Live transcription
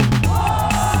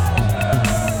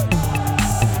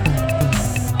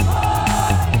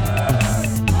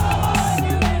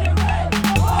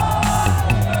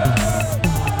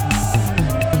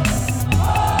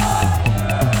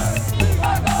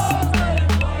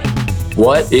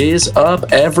What is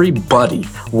up, everybody?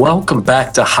 Welcome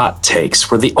back to Hot Takes,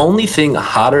 where the only thing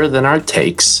hotter than our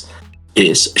takes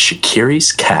is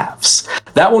Shaqiri's calves.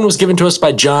 That one was given to us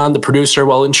by John, the producer.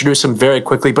 We'll introduce him very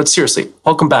quickly, but seriously,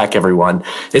 welcome back, everyone.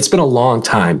 It's been a long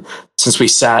time since we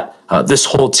sat this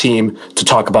whole team to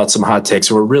talk about some hot takes,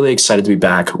 and we're really excited to be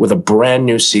back with a brand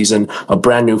new season, a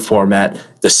brand new format,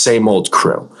 the same old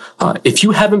crew. If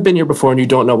you haven't been here before and you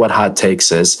don't know what Hot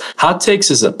Takes is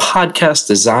a podcast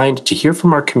designed to hear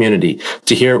from our community,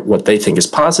 to hear what they think is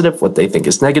positive, what they think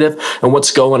is negative, and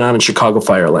what's going on in Chicago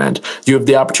Fireland. You have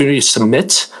the opportunity to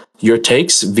submit your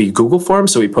takes via Google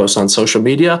Forms that we post on social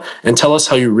media and tell us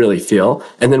how you really feel,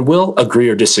 and then we'll agree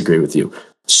or disagree with you.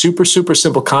 Super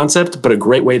simple concept, but a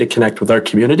great way to connect with our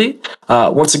community.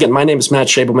 Once again, my name is Matt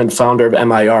Shabelman, founder of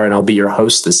MIR, and I'll be your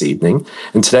host this evening.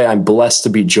 And today I'm blessed to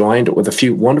be joined with a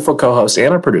few wonderful co-hosts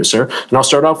and our producer. And I'll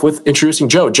start off with introducing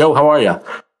Joe. Joe, how are you?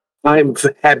 I'm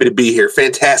happy to be here.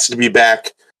 Fantastic to be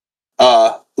back.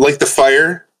 Like the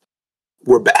fire,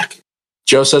 we're back.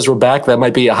 Joe says we're back. That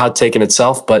might be a hot take in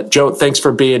itself, but Joe, thanks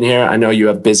for being here. I know you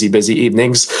have busy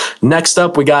evenings. Next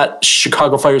up, we got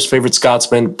Chicago Fire's favorite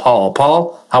Scotsman, Paul.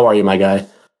 Paul, how are you, my guy?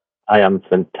 I am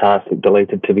fantastic.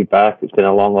 Delighted to be back. It's been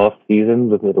a long off season.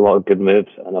 We've made a lot of good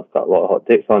moves, and I've got a lot of hot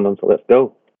takes on them, so let's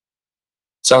go.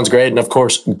 Sounds great. And of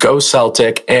course, go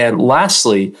Celtic. And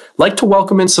lastly, like to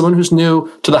welcome in someone who's new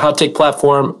to the Hot Take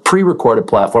platform, pre-recorded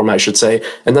platform, I should say.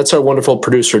 And that's our wonderful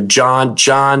producer, John.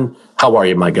 John, how are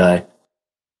you, my guy?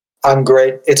 I'm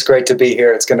great. It's great to be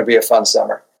here. It's going to be a fun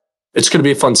summer. It's going to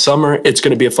be a fun summer. It's going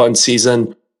to be a fun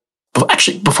season.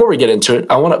 Actually, before we get into it,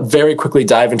 I want to very quickly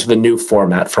dive into the new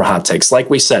format for Hot Takes. Like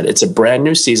we said, it's a brand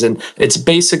new season. It's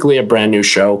basically a brand new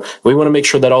show. We want to make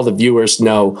sure that all the viewers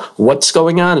know what's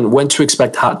going on and when to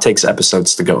expect Hot Takes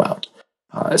episodes to go out.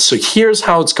 So here's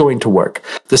how it's going to work.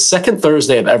 The second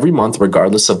Thursday of every month,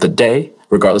 regardless of the day,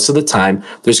 regardless of the time,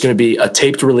 there's going to be a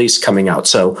taped release coming out.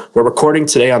 So we're recording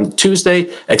today on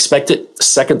Tuesday. Expect it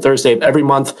second Thursday of every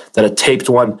month that a taped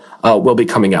one will be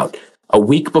coming out. A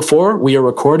week before we are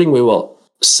recording, we will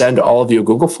send all of you a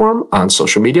Google form on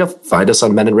social media. Find us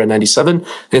on Men in Red 97,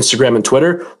 Instagram and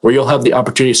Twitter, where you'll have the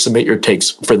opportunity to submit your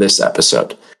takes for this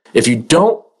episode. If you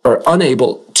don't or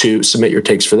unable to submit your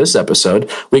takes for this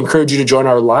episode, we encourage you to join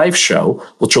our live show,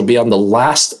 which will be on the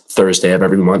last Thursday of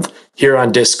every month here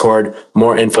on Discord.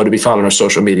 More info to be found on our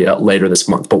social media later this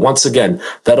month. But once again,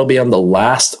 that'll be on the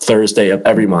last Thursday of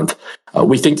every month.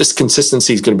 We think this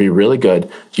consistency is going to be really good.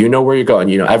 You know where you're going.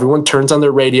 You know, everyone turns on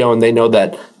their radio and they know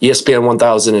that ESPN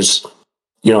 1000 is,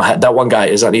 you know, that one guy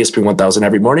is on ESPN 1000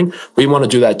 every morning. We want to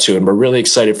do that too. And we're really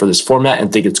excited for this format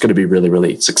and think it's going to be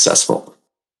really successful.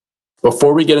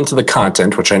 Before we get into the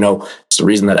content, which I know is the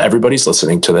reason that everybody's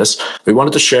listening to this, we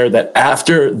wanted to share that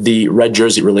after the red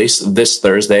jersey release this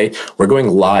Thursday, we're going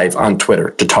live on Twitter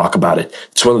to talk about it.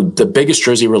 It's one of the biggest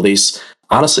jersey release,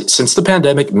 honestly, since the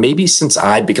pandemic, maybe since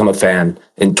I'd become a fan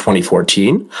in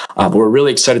 2014. But we're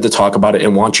really excited to talk about it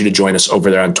and want you to join us over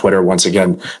there on Twitter. Once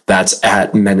again, that's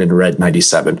at Men in Red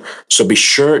 97. So be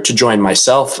sure to join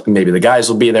myself. Maybe the guys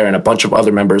will be there and a bunch of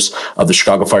other members of the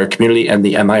Chicago Fire community and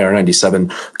the MIR 97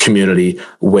 community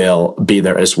will be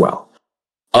there as well.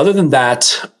 Other than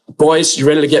that, boys, you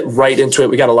ready to get right into it?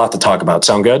 We got a lot to talk about.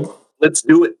 Sound good? Let's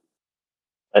do it.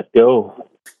 Let's go.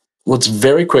 Let's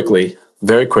very quickly,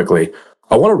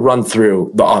 I want to run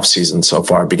through the offseason so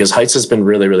far because Heights has been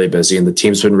really busy and the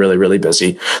team's been really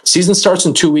busy. Season starts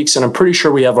in 2 weeks and I'm pretty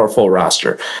sure we have our full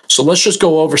roster. So let's just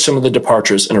go over some of the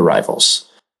departures and arrivals.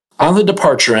 On the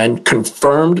departure end,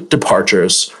 confirmed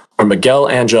departures are Miguel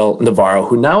Angel Navarro,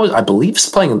 who now I believe is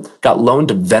got loaned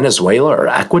to Venezuela or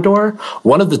Ecuador.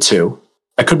 One of the two.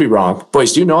 I could be wrong.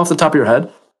 Boys, do you know off the top of your head?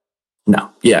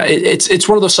 No. Yeah, it's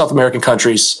one of those South American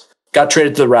countries. Got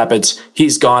traded to the Rapids.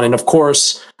 He's gone. And of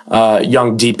course,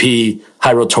 young DP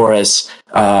Jairo Torres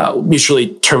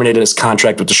mutually terminated his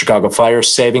contract with the Chicago Fire,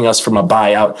 saving us from a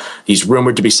buyout. He's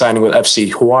rumored to be signing with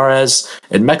FC Juarez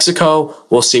in Mexico.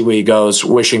 We'll see where he goes.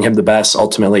 Wishing him the best.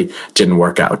 Ultimately, didn't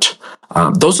work out.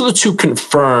 Those are the two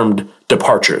confirmed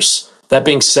departures. That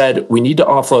being said, we need to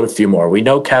offload a few more. We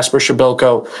know Kasper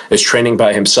Shabilko is training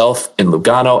by himself in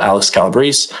Lugano. Alex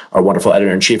Calabrese, our wonderful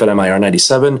editor-in-chief at MIR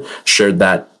 97, shared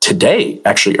that today,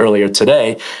 actually earlier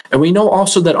today. And we know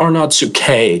also that Arnaud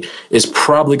Souquet is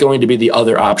probably going to be the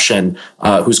other option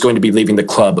who's going to be leaving the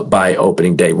club by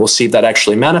opening day. We'll see if that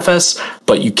actually manifests,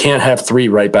 but you can't have three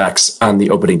right backs on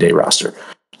the opening day roster.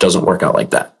 It doesn't work out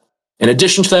like that. In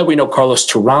addition to that, we know Carlos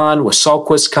Turan with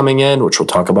Salquist coming in, which we'll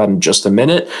talk about in just a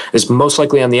minute, is most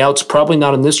likely on the outs, probably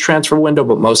not in this transfer window,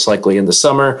 but most likely in the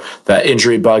summer. That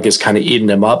injury bug is kind of eating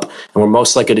him up, and we're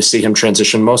most likely to see him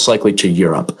transition most likely to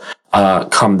Europe.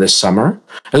 come this summer.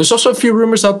 And there's also a few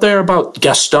rumors out there about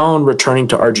Gaston returning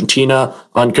to Argentina,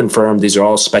 unconfirmed. These are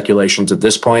all speculations at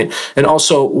this point. And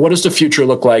also, what does the future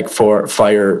look like for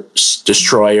Fire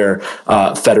destroyer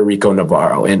Federico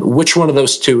Navarro? And which one of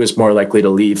those two is more likely to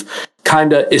leave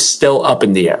kinda is still up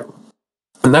in the air.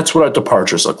 And that's what our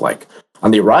departures look like.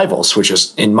 On the arrivals, which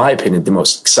is, in my opinion, the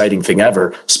most exciting thing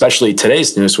ever, especially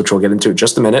today's news, which we'll get into in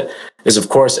just a minute, is, of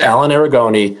course, Alan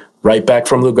Aragoni, right back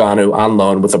from Lugano on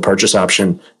loan with a purchase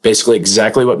option, basically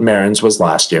exactly what Marin's was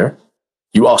last year.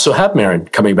 You also have Marin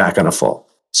coming back on a full.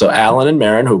 So Alan and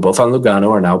Marin, who are both on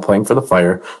Lugano, are now playing for the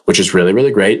Fire, which is really,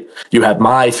 really great. You have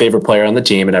my favorite player on the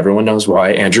team, and everyone knows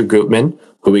why, Andrew Gutman,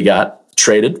 who we got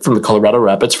traded from the Colorado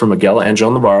Rapids for Miguel Angel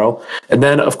Navarro. And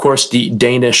then, of course, the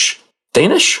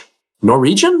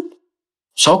Norwegian?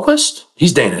 Salquist?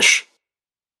 He's Danish.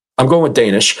 I'm going with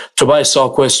Danish. Tobias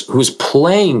Salquist, who's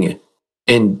playing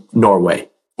in Norway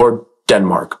or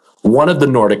Denmark, one of the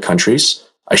Nordic countries.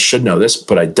 I should know this,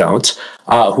 but I don't.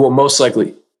 Who will most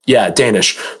likely,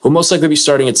 Danish, who will most likely be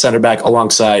starting at center back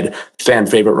alongside fan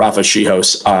favorite Rafa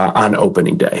Schihos on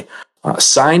opening day.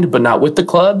 Signed but not with the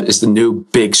club is the new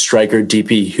big striker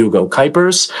DP Hugo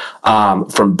Kuipers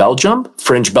from Belgium,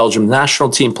 fringe Belgium national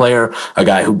team player, a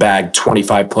guy who bagged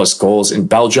 25 plus goals in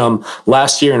Belgium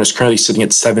last year and is currently sitting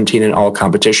at 17 in all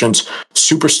competitions.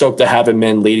 Super stoked to have him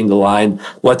in leading the line.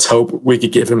 Let's hope we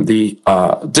could give him the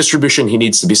distribution he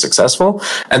needs to be successful.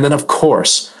 And then, of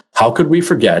course, how could we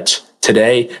forget?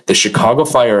 Today, the Chicago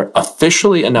Fire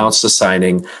officially announced the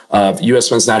signing of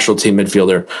U.S. men's national team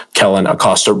midfielder Kellen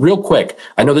Acosta. Real quick,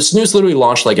 I know this news literally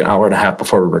launched like an hour and a half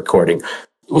before we're recording.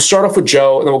 We'll start off with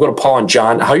Joe, and then we'll go to Paul and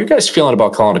John. How are you guys feeling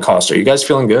about Kellen Acosta? Are you guys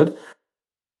feeling good?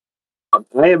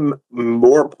 I am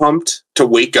more pumped to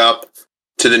wake up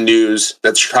to the news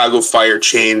that Chicago Fire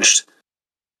changed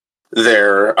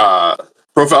their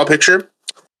profile picture.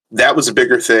 That was a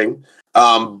bigger thing,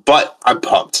 but I'm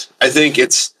pumped. I think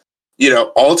it's,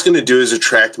 all it's going to do is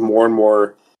attract more and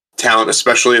more talent,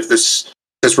 especially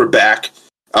if we're back.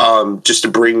 It's just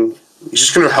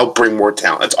going to help bring more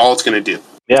talent. That's all it's going to do.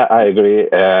 Yeah, I agree.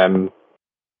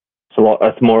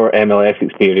 It's more MLS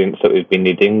experience that we've been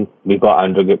needing. We've got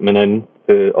Andrew Gutman in,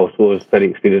 who also is a very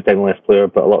experienced MLS player,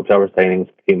 but a lot of our signings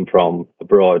came from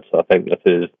abroad. So I think this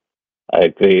is a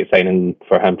great signing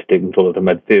for him to take control of the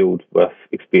midfield with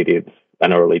experience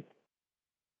in our league.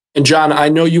 And John, I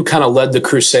know you kind of led the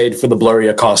crusade for the Blurry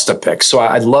Acosta pick. So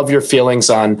I'd love your feelings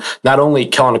on not only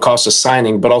Kellen Acosta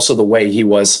signing, but also the way he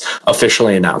was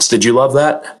officially announced. Did you love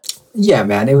that? Yeah,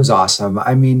 man, it was awesome.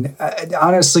 I mean,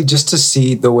 honestly, just to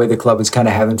see the way the club is kind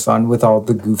of having fun with all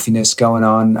the goofiness going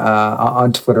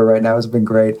on Twitter right now has been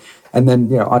great. And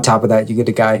then, on top of that, you get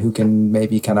a guy who can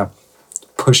maybe kind of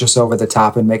push us over the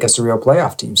top and make us a real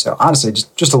playoff team. So honestly,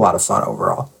 just a lot of fun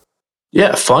overall.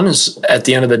 Yeah, fun is, at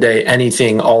the end of the day,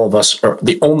 anything all of us, or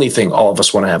the only thing all of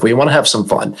us want to have. We want to have some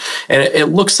fun. And it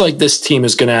looks like this team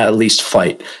is going to at least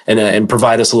fight and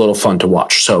provide us a little fun to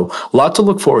watch. So a lot to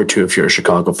look forward to if you're a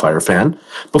Chicago Fire fan.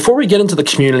 Before we get into the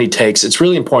community takes, it's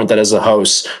really important that as a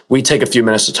host, we take a few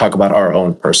minutes to talk about our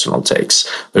own personal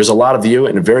takes. There's a lot of you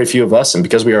and very few of us. And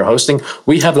because we are hosting,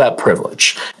 we have that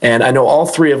privilege. And I know all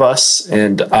three of us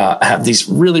have these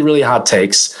really, really hot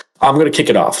takes. I'm going to kick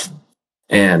it off.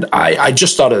 And I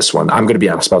just thought of this one, I'm going to be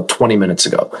honest, about 20 minutes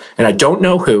ago. And I don't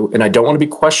know who, and I don't want to be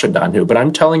questioned on who, but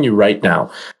I'm telling you right now,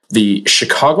 the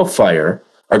Chicago Fire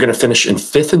are going to finish in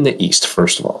 5th in the East,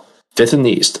 first of all. 5th in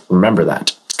the East. Remember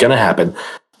that. It's going to happen.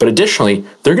 But additionally,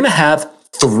 they're going to have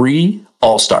 3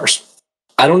 All-Stars.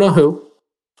 I don't know who.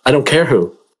 I don't care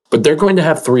who. But they're going to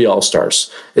have 3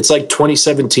 All-Stars. It's like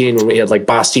 2017 when we had like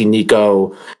Basti,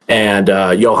 Nico, and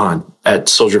Johan at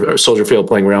Soldier Field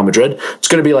playing Real Madrid. It's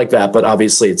going to be like that, but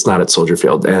obviously it's not at Soldier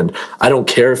Field. And I don't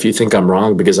care if you think I'm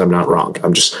wrong, because I'm not wrong.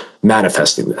 I'm just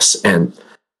manifesting this. And,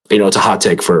 it's a hot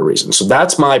take for a reason. So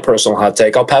that's my personal hot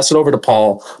take. I'll pass it over to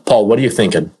Paul. Paul, what are you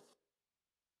thinking?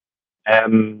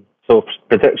 So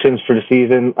predictions for the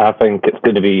season, I think it's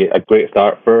going to be a great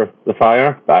start for the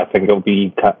Fire, but I think it'll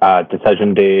be a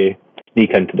decision day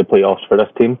sneak into the playoffs for this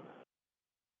team.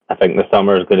 I think the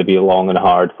summer is going to be long and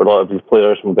hard for a lot of these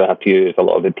players. We're going to have to use a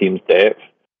lot of the team's depth,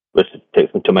 which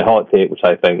takes me to my hot take, which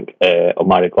I think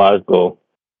Omari Glasgow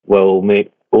will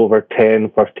make over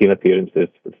 10 first-team appearances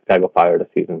for the Chicago Fire this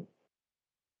season.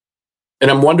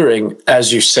 And I'm wondering,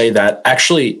 as you say that,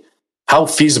 actually how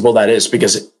feasible that is,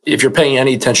 because if you're paying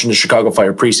any attention to Chicago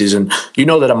Fire preseason, you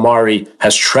know that Omari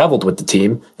has traveled with the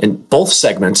team in both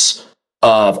segments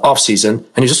of offseason,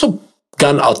 and he's also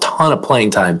gotten a ton of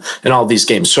playing time in all of these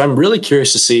games. So I'm really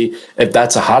curious to see if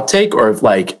that's a hot take or if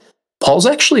Paul's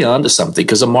actually onto something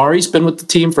because Amari's been with the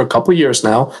team for a couple of years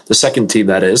now, the second team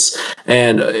that is,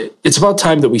 and it's about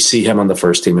time that we see him on the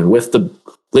first team. And with the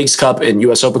Leagues Cup and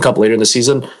U.S. Open Cup later in the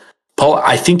season, Paul,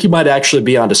 I think you might actually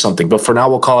be onto something. But for now,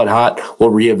 we'll call it hot.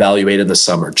 We'll reevaluate in the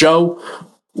summer. Joe,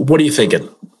 what are you thinking?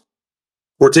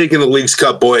 We're taking the Leagues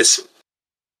Cup, boys.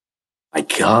 My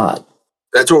God,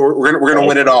 that's what we're gonna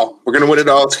win it all. We're gonna win it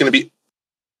all. It's gonna be.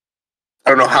 I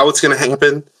don't know how it's gonna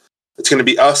happen. It's gonna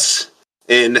be us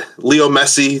and Leo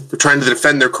Messi. They're trying to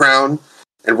defend their crown,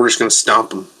 and we're just going to stomp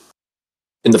them.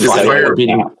 In the Fire,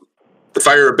 the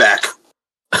Fire are back.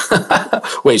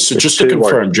 Wait, so just to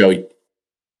confirm, Joey.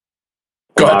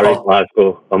 Go ahead,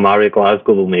 Amari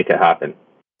Glasgow will make it happen.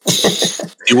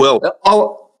 He will.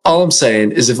 All I'm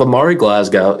saying is if Amari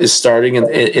Glasgow is starting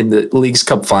in the Leagues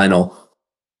Cup final,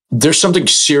 there's something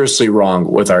seriously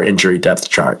wrong with our injury depth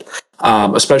chart,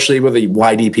 especially with the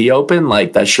YDP open.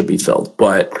 Like, that should be filled.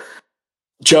 But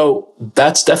Joe,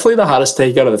 that's definitely the hottest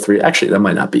take out of the three. Actually, that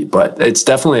might not be, but it's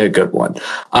definitely a good one.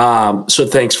 So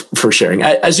thanks for sharing.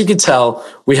 As you can tell,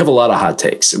 we have a lot of hot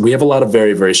takes. We have a lot of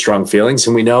very, very strong feelings,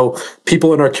 and we know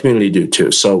people in our community do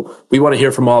too. So we want to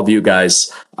hear from all of you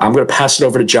guys. I'm going to pass it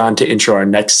over to John to intro our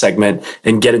next segment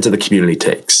and get into the community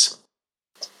takes.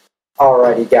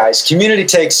 Alrighty, guys. Community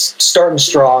takes starting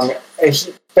strong.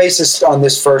 Basis on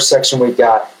this first section we've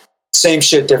got same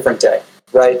shit, different day.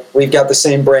 Right, we've got the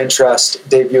same brain trust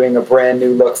debuting a brand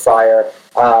new look Fire,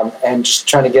 and just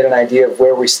trying to get an idea of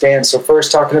where we stand. So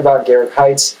first, talking about Garrett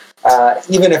Heitz,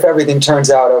 even if everything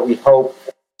turns out, we hope.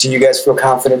 Do you guys feel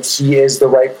confident he is the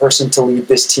right person to lead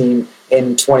this team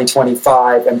in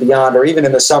 2025 and beyond, or even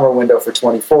in the summer window for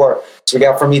 24? So we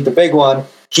got from Meet the Big One.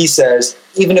 He says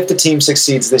even if the team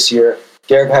succeeds this year,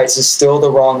 Garrett Heitz is still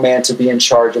the wrong man to be in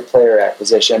charge of player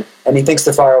acquisition, and he thinks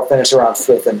the Fire will finish around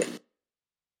 5th in the East.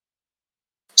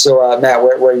 So, Matt,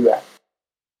 where are you at?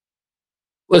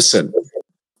 Listen,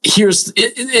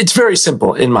 it's very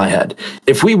simple in my head.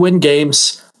 If we win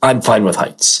games, I'm fine with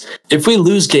Heitz. If we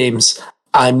lose games,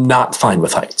 I'm not fine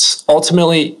with Heitz.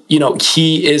 Ultimately,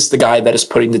 he is the guy that is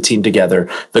putting the team together,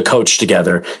 the coach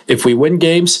together. If we win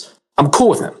games, I'm cool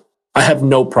with him. I have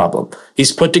no problem.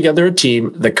 He's put together a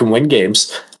team that can win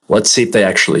games. Let's see if they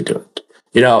actually do it.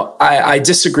 I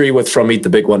disagree with From Meet the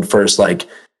Big One first. Like,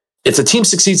 if the team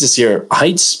succeeds this year,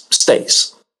 Heitz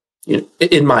stays,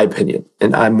 in my opinion.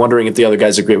 And I'm wondering if the other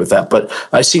guys agree with that. But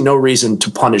I see no reason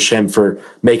to punish him for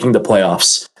making the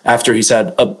playoffs after he's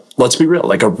had, let's be real,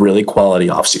 like a really quality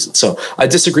offseason. So I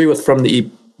disagree with From the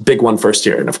Big One first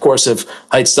year. And of course, if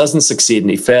Heitz doesn't succeed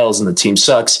and he fails and the team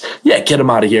sucks, get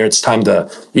him out of here. It's time to,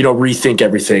 rethink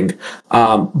everything.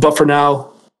 But for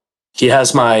now, he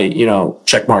has my,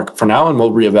 check mark for now, and we'll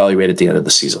reevaluate at the end of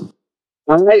the season.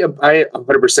 I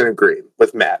 100% agree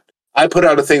with Matt. I put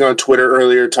out a thing on Twitter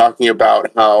earlier talking about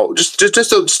how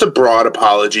just a broad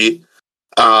apology,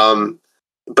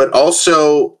 but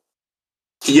also,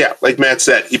 like Matt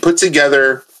said, he put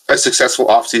together a successful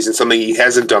offseason, something he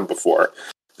hasn't done before.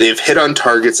 They've hit on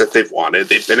targets that they've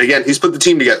wanted. And again, he's put the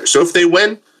team together. So if they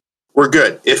win, we're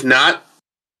good. If not,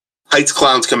 Heitz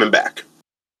Clown's coming back.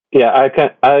 Yeah,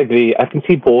 I agree. I can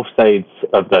see both sides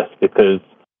of this because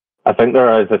I think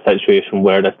there is a situation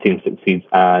where this team succeeds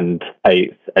and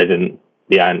Heitz isn't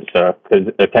the answer,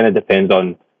 because it kind of depends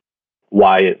on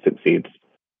why it succeeds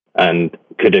and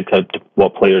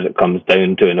what players it comes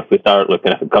down to. And if we start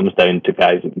looking, if it comes down to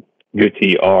guys like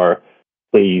Guti or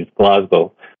please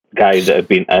Glasgow, guys that have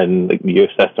been in like the youth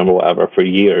system or whatever for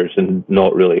years and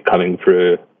not really coming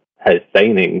through his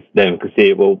signings, then we can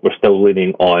say, well, we're still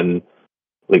leaning on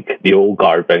like the old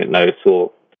guard right now.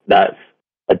 So that's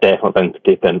a definite thing to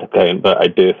take into account. But I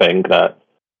do think that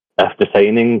if the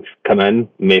signings come in,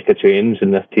 make a change,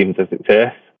 and this team's a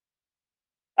success,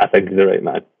 I think he's the right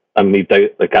man. I've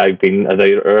been a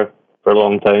doubter for a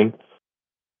long time,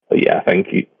 but I think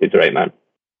he's the right man.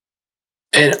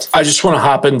 And I just want to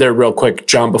hop in there real quick,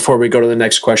 John, before we go to the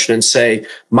next question, and say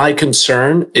my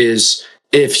concern is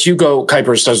if Hugo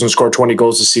Kuipers doesn't score 20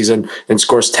 goals this season and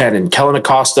scores 10, and Kellen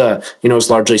Acosta, is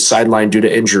largely sidelined due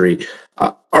to injury,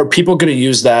 are people going to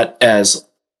use that as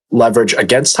leverage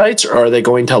against Heitz, or are they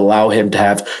going to allow him to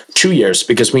have 2 years?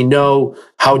 Because we know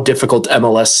how difficult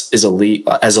MLS is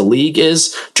as a league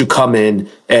is to come in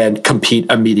and compete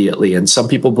immediately. And some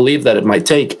people believe that it might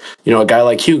take, a guy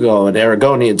like Hugo and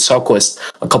Aragoni and Selquist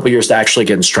a couple years to actually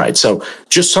get in stride. So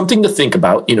just something to think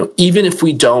about, even if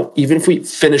we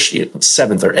finish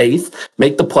 7th or 8th,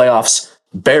 make the playoffs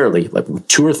barely, like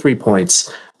 2 or 3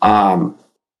 points,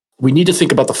 we need to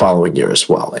think about the following year as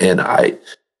well. And I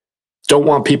don't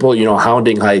want people,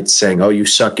 hounding Heitz saying, oh, you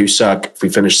suck. If we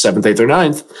finish 7th, 8th, or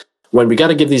 9th, when we got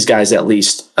to give these guys at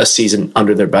least a season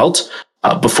under their belt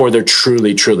before they're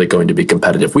truly, truly going to be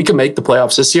competitive. We can make the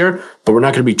playoffs this year, but we're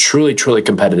not going to be truly, truly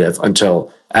competitive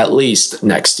until at least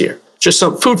next year. Just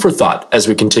some food for thought as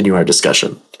we continue our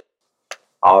discussion.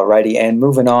 Alrighty, and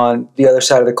moving on, the other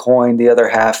side of the coin, the other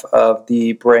half of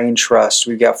the brain trust,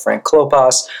 we've got Frank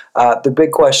Klopas. The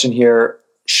big question here,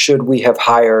 should we have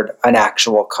hired an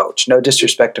actual coach? No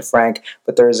disrespect to Frank,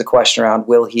 but there is a question around,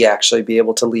 will he actually be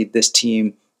able to lead this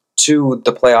team to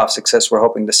the playoff success we're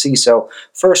hoping to see? So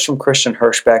first from Christian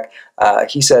Hirschbeck,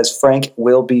 he says Frank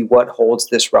will be what holds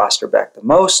this roster back the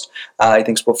most. He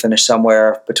thinks we'll finish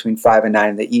somewhere between 5 and 9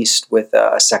 in the East with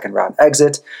a second round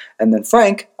exit. And then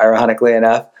Frank, ironically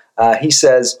enough, he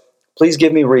says, please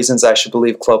give me reasons I should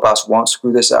believe Klopas won't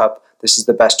screw this up. This is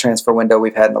the best transfer window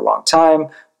we've had in a long time.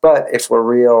 But if we're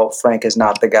real, Frank is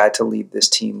not the guy to lead this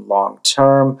team long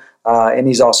term. And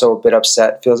he's also a bit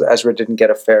upset. Feels Ezra didn't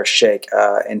get a fair shake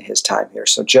in his time here.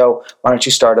 So, Joe, why don't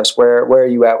you start us? Where are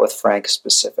you at with Frank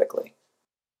specifically?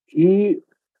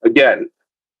 Again,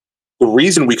 the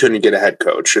reason we couldn't get a head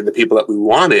coach and the people that we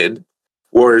wanted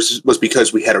was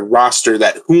because we had a roster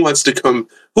that who wants to come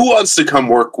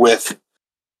work with,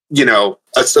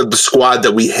 the squad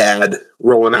that we had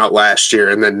rolling out last year,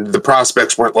 and then the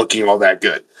prospects weren't looking all that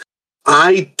good.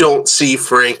 I don't see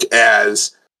Frank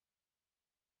as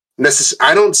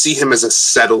I don't see him as a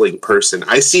settling person.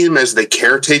 I see him as the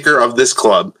caretaker of this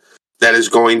club that is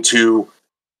going to,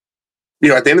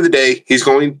 at the end of the day, he's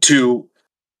going to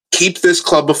keep this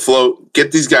club afloat,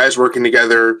 get these guys working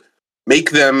together,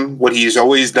 make them what he's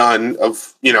always done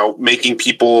of, making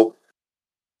people,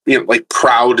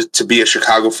 proud to be a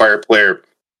Chicago Fire player.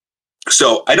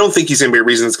 So I don't think he's going to be a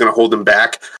reason that's going to hold him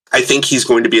back. I think he's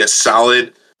going to be a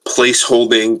solid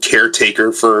place-holding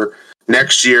caretaker for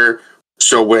next year.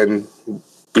 So when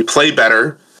we play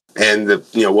better and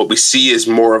what we see is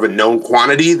more of a known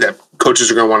quantity, that coaches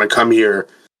are going to want to come here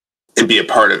and be a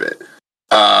part of it.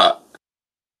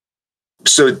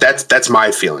 So that's my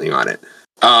feeling on it.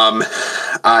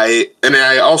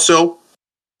 I also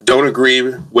don't agree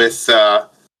with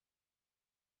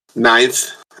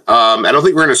ninth. I don't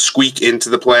think we're going to squeak into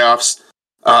the playoffs,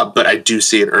 but I do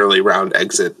see an early round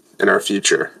exit in our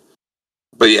future.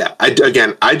 But yeah,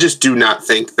 I just do not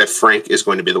think that Frank is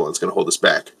going to be the one that's going to hold us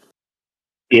back.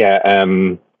 Yeah,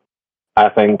 I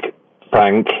think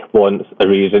Frank wants a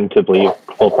reason to believe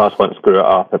Klopas won't screw it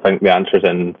up. I think the answer's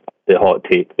in the hot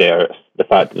take there. It's the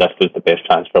fact that this was the best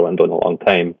transfer window in a long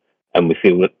time, and we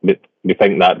think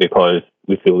that because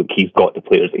we feel like he's got the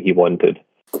players that he wanted.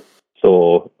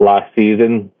 So last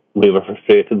season we were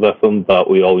frustrated with him, but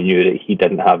we all knew that he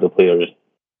didn't have the players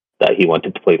that he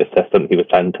wanted to play the system he was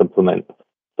trying to implement.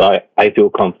 So I feel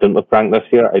confident with Frank this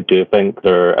year. I do think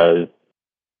there is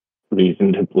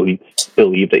reason to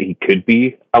believe that he could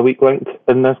be a weak link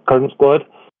in this current squad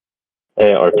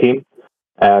or team,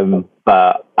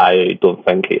 but I don't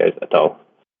think he is at all.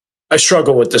 I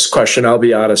struggle with this question, I'll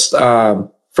be honest.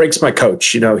 Frank's my coach.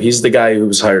 He's the guy who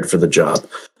was hired for the job,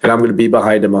 and I'm going to be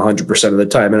behind him 100% of the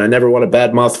time. And I never want to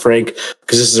badmouth Frank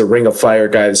because this is a Ring of Fire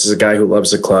guy. This is a guy who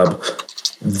loves the club.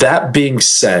 That being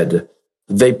said,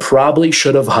 they probably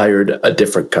should have hired a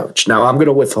different coach. Now, I'm going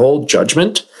to withhold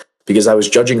judgment because I was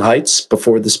judging Heights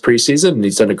before this preseason, and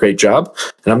he's done a great job.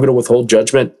 And I'm going to withhold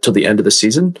judgment till the end of the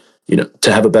season,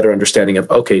 to have a better understanding of,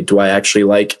 okay, do I actually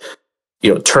like,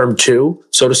 term 2,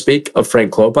 so to speak, of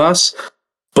Frank Klopas?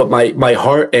 But my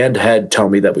heart and head tell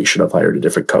me that we should have hired a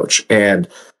different coach. And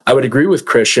I would agree with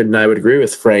Christian, and I would agree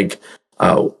with Frank.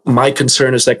 My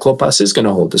concern is that Klopas is going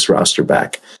to hold this roster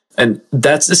back. And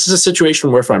this is a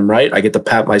situation where if I'm right, I get to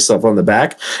pat myself on the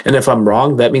back. And if I'm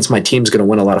wrong, that means my team's going to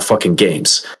win a lot of fucking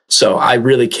games. So I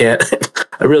really can't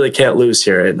lose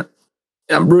here. And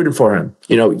I'm rooting for him.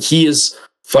 He is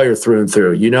fire through and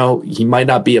through. He might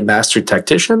not be a master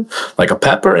tactician like a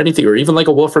Pep or anything, or even like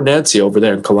a Wilfred Nancy over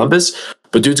there in Columbus,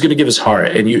 but dude's going to give his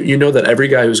heart. And you know that every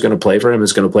guy who's going to play for him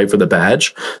is going to play for the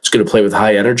badge. It's going to play with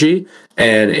high energy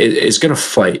and is going to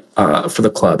fight for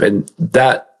the club. And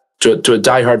that, to a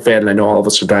diehard fan, and I know all of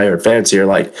us are diehard fans here,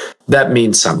 like that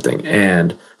means something.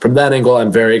 And from that angle,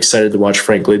 I'm very excited to watch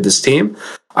Frank lead this team.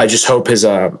 I just hope his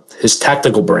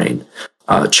tactical brain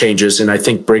changes, and I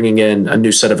think bringing in a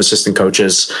new set of assistant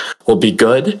coaches will be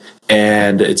good.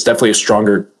 And it's definitely a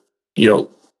stronger,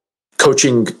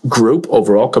 coaching group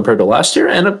overall compared to last year,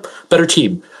 and a better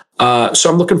team. So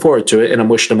I'm looking forward to it, and I'm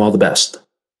wishing them all the best.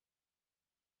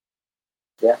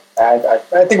 Yeah,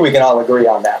 I think we can all agree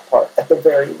on that part at the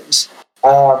very least.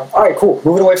 All right, cool.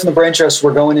 Moving away from the brain trust,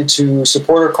 we're going into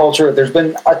supporter culture. There's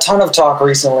been a ton of talk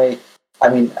recently. I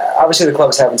mean, obviously the club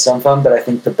is having some fun, but I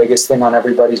think the biggest thing on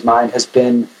everybody's mind has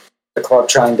been the club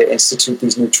trying to institute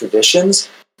these new traditions.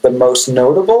 The most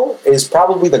notable is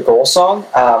probably the goal song.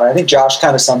 And I think Josh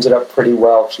kind of sums it up pretty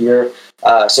well here.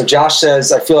 So Josh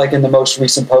says, I feel like in the most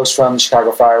recent post from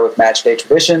Chicago Fire with Match Day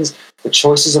Traditions, the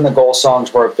choices in the goal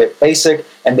songs were a bit basic,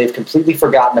 and they've completely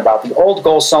forgotten about the old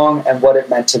goal song and what it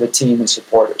meant to the team and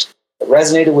supporters. It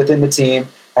resonated within the team,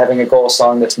 having a goal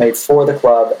song that's made for the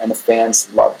club, and the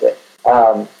fans loved it.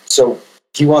 So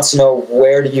he wants to know,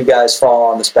 where do you guys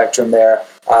fall on the spectrum there?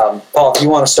 Paul, if you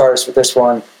want to start us with this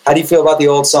one, how do you feel about the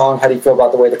old song? How do you feel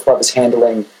about the way the club is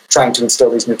handling trying to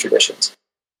instill these new traditions?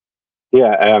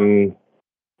 Yeah,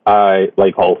 I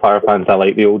like all Fire fans. I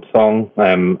like the old song.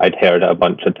 I'd heard it a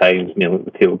bunch of times, at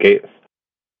the tailgates.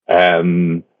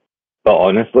 But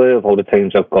honestly, of all the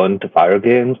times I've gone to Fire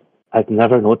games, I've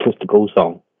never noticed the goal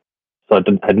song. So I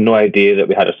had no idea that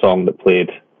we had a song that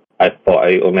played. I thought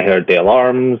I only heard the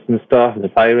alarms and stuff, and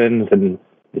the sirens and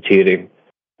the cheering.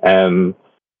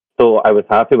 So I was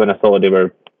happy when I saw they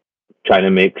were trying to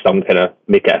make it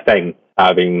a thing,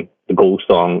 having the goal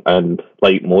song, and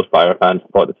like most Fire fans, I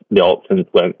thought the options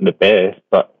weren't the best,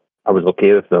 but I was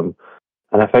okay with them.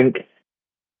 And I think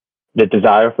the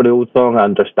desire for the old song, I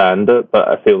understand it, but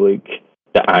I feel like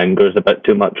the anger is a bit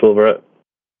too much over it.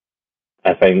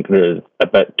 I think there's a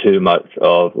bit too much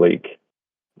of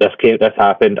this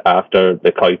happened after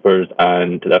the Kuipers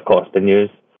and the Acosta news,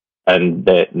 and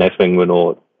the next thing we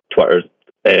know, Fire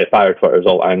Twitter's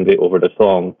all angry over the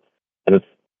song, and it's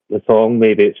the song.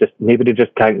 Maybe they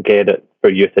just can't get it for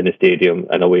youth in the stadium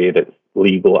in a way that's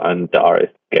legal and the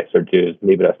artist gets their dues.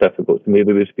 Maybe that's difficult. So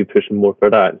maybe we should be pushing more for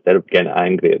that instead of getting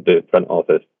angry at the front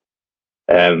office.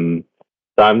 So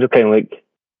I'm just kind of like,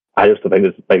 I just don't think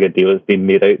it's as big a deal as being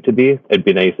made out to be. It'd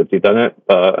be nice if they'd done it,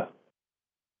 but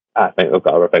I think we've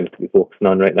got other things to be focusing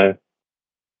on right now.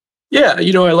 Yeah,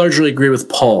 I largely agree with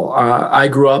Paul. I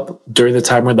grew up during the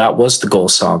time when that was the goal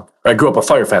song. I grew up a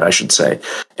Fire fan, I should say.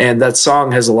 And that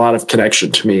song has a lot of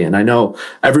connection to me. And I know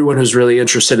everyone who's really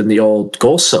interested in the old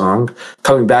goal song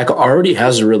coming back already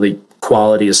has a really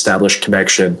quality established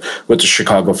connection with the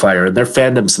Chicago Fire, and their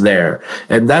fandom's there.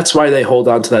 And that's why they hold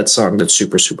on to that song that's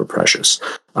super, super precious.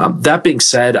 That being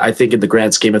said, I think in the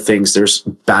grand scheme of things, there's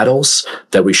battles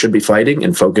that we should be fighting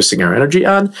and focusing our energy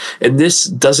on. And this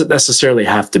doesn't necessarily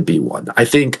have to be one. I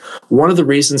think one of the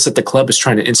reasons that the club is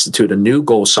trying to institute a new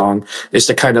goal song is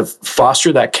to kind of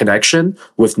foster that connection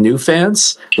with new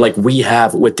fans like we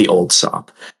have with the old song.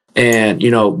 And,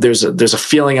 there's a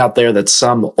feeling out there that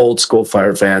some old school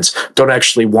Fire fans don't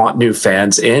actually want new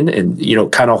fans in and,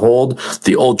 kind of hold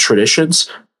the old traditions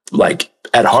like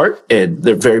at heart, and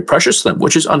they're very precious to them,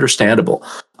 which is understandable.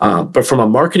 But from a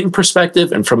marketing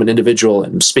perspective and from an individual,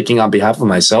 and speaking on behalf of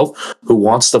myself, who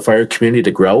wants the Fire community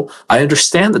to grow, I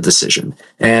understand the decision.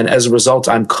 And as a result,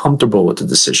 I'm comfortable with the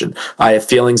decision. I have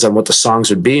feelings on what the songs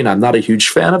would be, and I'm not a huge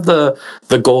fan of the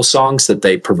goal songs that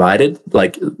they provided.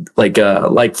 Like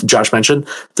Josh mentioned,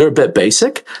 they're a bit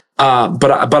basic,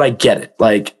 but I get it.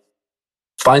 Like,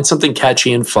 find something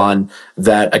catchy and fun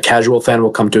that a casual fan will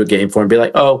come to a game for and be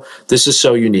like, oh, this is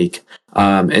so unique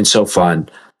and so fun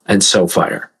and so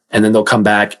Fire. And then they'll come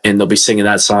back and they'll be singing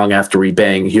that song after we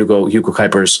bang. Hugo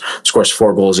Kuipers scores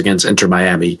 4 goals against Inter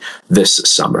Miami this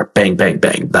summer. Bang, bang,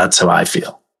 bang. That's how I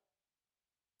feel.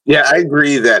 Yeah, I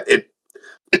agree that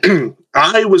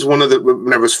I was one of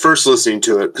when I was first listening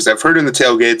to it, because I've heard in the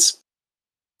tailgates,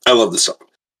 I love the song.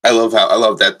 I love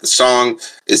that the song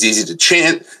is easy to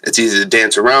chant. It's easy to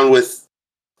dance around with.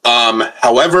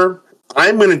 However,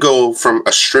 I'm going to go from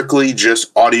a strictly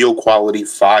just audio quality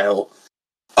file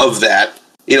of that.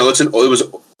 It was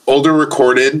older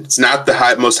recorded. It's not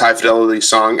the most high fidelity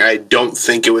song. I don't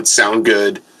think it would sound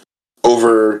good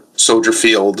over Soldier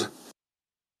Field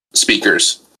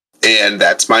speakers, and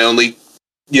that's my only,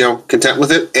 content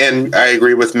with it. And I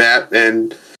agree with Matt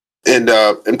and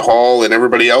Paul and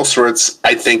everybody else, where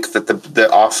I think that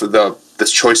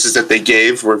the choices that they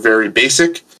gave were very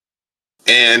basic,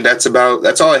 and that's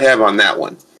all I have on that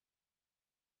one.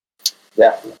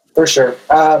 Yeah, for sure.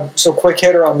 So quick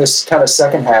hitter on this kind of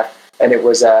second half, and it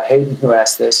was Hayden who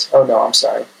asked this. Oh no, I'm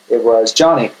sorry. It was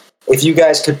Johnny. If you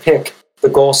guys could pick the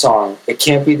goal song, it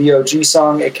can't be the OG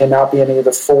song. It cannot be any of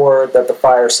the 4 that the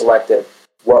Fire selected.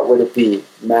 What would it be?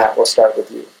 Matt, we'll start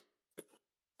with you.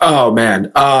 Oh,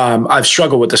 man. I've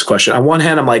struggled with this question. On one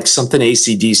hand, I'm like, something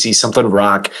AC/DC, something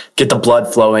rock, get the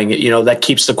blood flowing. That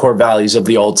keeps the core values of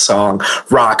the old song,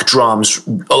 rock, drums,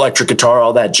 electric guitar,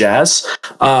 all that jazz.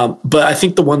 But I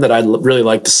think the one that I'd really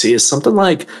like to see is something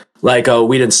like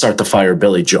We Didn't Start the Fire,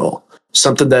 Billy Joel.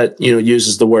 Something that,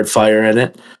 uses the word fire in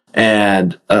it.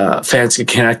 And fans can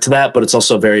connect to that, but it's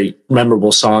also a very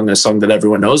memorable song, a song that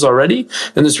everyone knows already.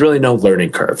 And there's really no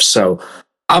learning curve. So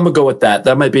I'm going to go with that.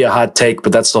 That might be a hot take,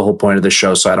 but that's the whole point of the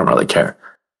show, so I don't really care.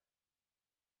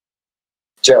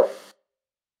 Joe.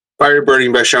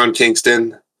 Firebirding by Sean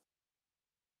Kingston.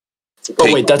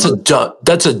 Oh, wait, that's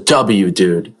a W,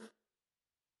 dude.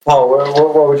 Paul,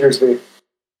 what would yours be?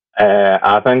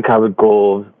 I think I've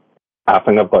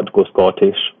got to go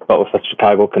Scottish, but with a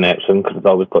Chicago connection, because it's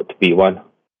always got to be one.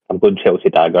 I'm going Chelsea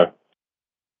Dagger.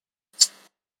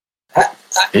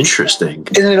 Interesting.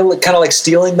 Isn't it kind of like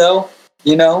stealing, though?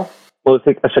 You know? Well, it's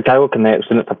like a Chicago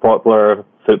connection. It's a popular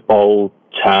football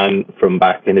chant from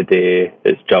back in the day.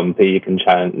 It's jumpy. You can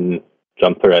chant and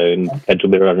jump around. Kids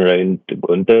will be running around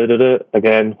going da-da-da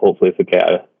again. Hopefully, if we get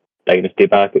a dynasty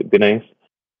back, it would be nice.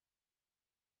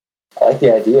 I like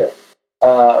the idea.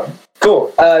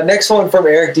 Cool. Next one from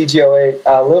Eric DG08.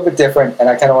 A little bit different, and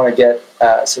I kind of want to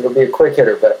get, so it'll be a quick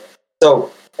hitter. But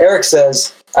so Eric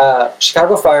says,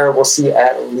 Chicago Fire will see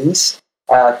at least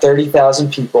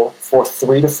 30,000 people for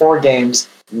 3 to 4 games,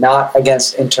 not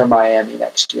against Inter Miami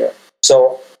next year.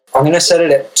 So I'm going to set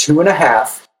it at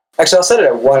 2.5. Actually, I'll set it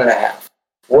at 1.5.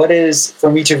 What is,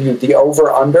 from each of you, the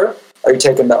over-under? Are you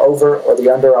taking the over or the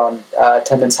under on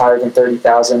attendance higher than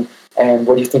 30,000? And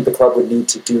what do you think the club would need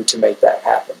to do to make that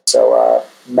happen? So,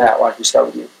 Matt, why don't you start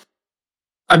with you?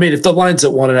 I mean, if the line's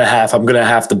at 1.5, I'm going to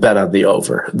have to bet on the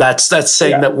over. That's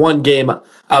saying that one game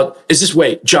out. Is this,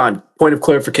 wait, John, point of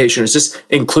clarification. Is this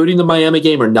including the Miami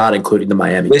game or not including the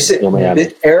Miami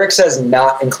game? Eric says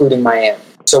not including Miami.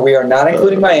 So we are not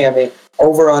including Miami.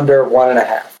 Over under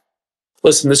 1.5.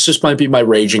 Listen, this just might be my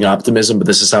raging optimism, but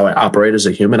this is how I operate as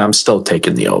a human. I'm still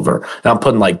taking the over. And I'm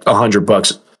putting like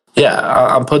 $100. Yeah,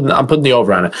 I'm putting the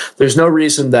over on it. There's no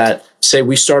reason that, say,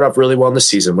 we start off really well in the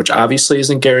season, which obviously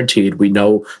isn't guaranteed. We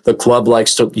know the club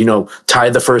likes to, tie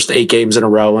the first 8 games in a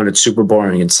row, and it's super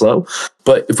boring and slow.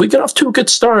 But if we get off to a good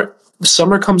start, the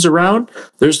summer comes around,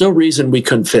 there's no reason we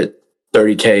couldn't fit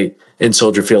 30K in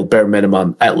Soldier Field bare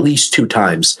minimum at least 2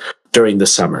 times during the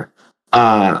summer.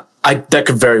 That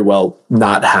could very well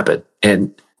not happen.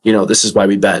 And this is why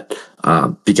we bet,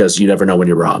 because you never know when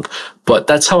you're wrong. But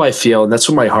that's how I feel, and that's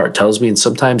what my heart tells me. And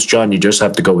sometimes, John, you just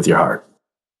have to go with your heart.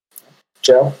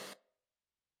 Joe?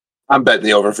 I'm betting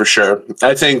the over for sure.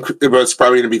 I think it's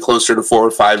probably going to be closer to 4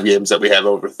 or 5 games that we have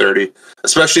over 30,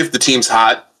 especially if the team's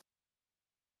hot.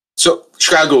 So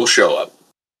Chicago will show up.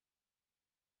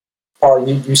 Paul,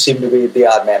 you seem to be the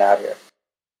odd man out here.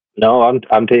 No,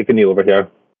 I'm taking you over here.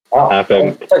 Oh, I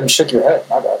thought you shook your head.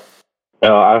 My bad.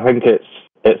 No, I think it's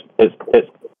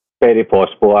very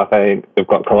possible. I think we've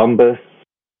got Columbus.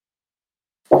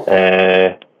 We've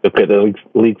got the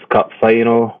League's Cup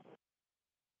final.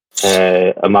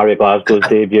 Amari Glasgow's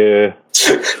debut.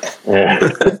 I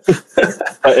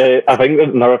think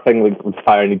another thing the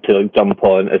Fire need to jump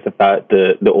on is the fact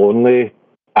that the only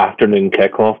afternoon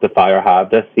kickoff the Fire have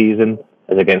this season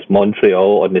is against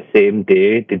Montreal on the same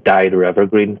day they died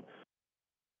Evergreen.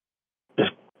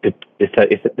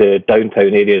 The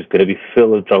downtown area is going to be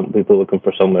full of drunk people looking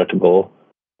for somewhere to go.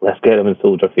 Let's get them in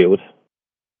Soldier Field.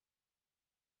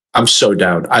 I'm so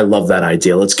down. I love that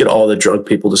idea. Let's get all the drunk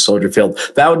people to Soldier Field.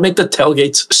 That would make the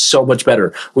tailgates so much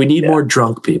better. We need more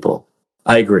drunk people.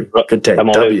 I agree. Good take. I'm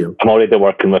already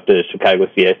working with the Chicago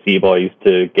CSC boys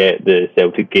to get the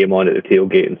Celtic game on at the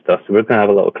tailgate and stuff. So we're going to have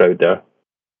a little crowd there.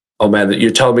 Oh, man,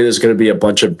 you're telling me there's going to be a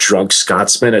bunch of drunk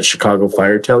Scotsmen at Chicago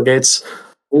Fire tailgates?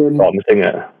 Promising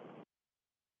it.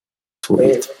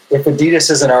 If Adidas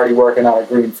isn't already working on a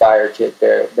green Fire kit,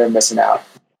 they're missing out.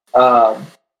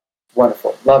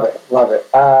 Wonderful. Love it.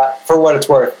 For what it's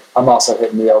worth, I'm also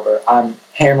hitting the over. I'm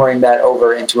hammering that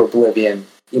over into oblivion,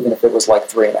 even if it was like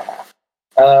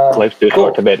 3.5. Life's too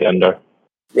short to bet the under.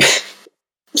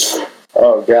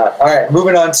 Oh, God. All right,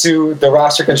 moving on to the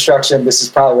roster construction. This is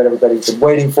probably what everybody's been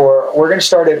waiting for. We're going to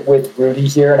start it with Rudy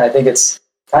here, and I think it's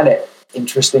kind of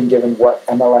interesting given what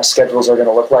MLS schedules are going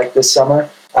to look like this summer.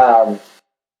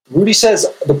 Rudy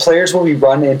says the players will be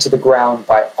run into the ground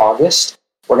by August.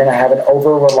 We're going to have an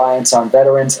over-reliance on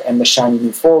veterans and the shiny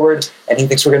new forward, and he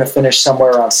thinks we're going to finish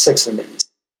somewhere around 6th in the East.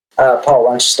 Paul,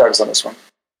 why don't you start us on this one?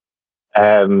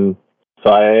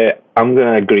 So I'm going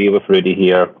to agree with Rudy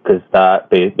here, because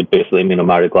that would basically mean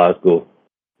Amari Glasgow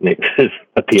makes his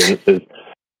appearances.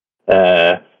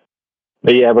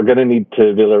 But yeah, we're going to need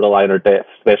to really rely on our depth,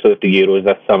 especially with the Euros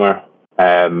this summer.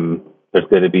 There's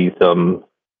going to be some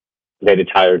very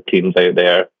tired teams out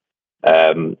there.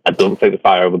 I don't think the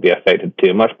Fire will be affected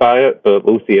too much by it, but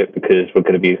we'll see it because we're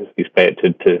going to be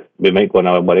expected to. We might go on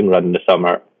a winning run in the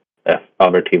summer if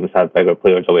other teams have bigger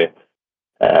players away.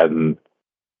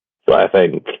 So I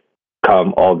think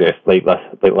come August, like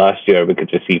last year, we could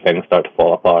just see things start to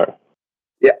fall apart.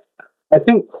 Yeah,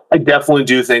 I definitely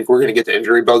do think we're going to get the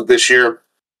injury bug this year.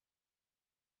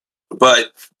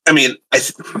 But I mean,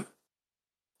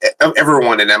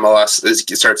 everyone in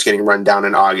MLS starts getting run down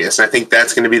in August, and I think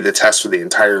that's going to be the test for the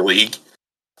entire league.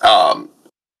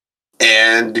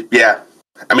 And yeah,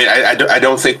 I mean, I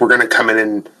don't think we're going to come in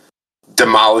and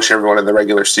demolish everyone in the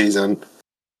regular season.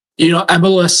 You know,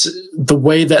 MLS, the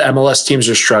way that MLS teams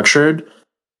are structured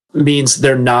means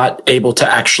they're not able to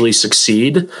actually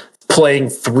succeed playing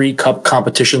 3 cup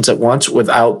competitions at once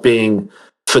without being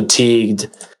fatigued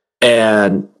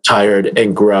and tired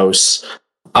and gross.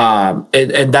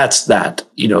 And that's that.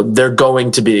 You know, they're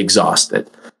going to be exhausted.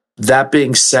 That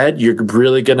being said, you're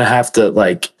really going to have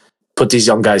to put these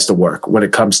young guys to work when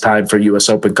it comes time for US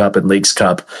Open Cup and Leagues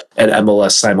Cup and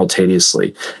MLS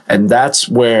simultaneously. And that's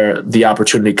where the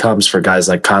opportunity comes for guys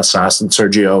like Casas and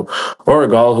Sergio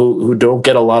Origal, who don't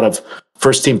get a lot of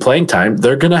first team playing time.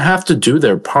 They're going to have to do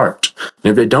their part.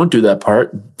 And if they don't do that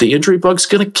part, the injury bug's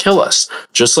going to kill us,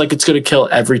 just like it's going to kill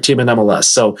every team in MLS.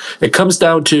 So it comes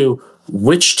down to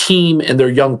which team and their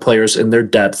young players and their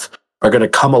depth are going to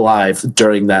come alive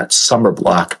during that summer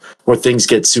block where things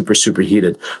get super, super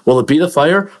heated. Will it be the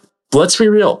Fire? Let's be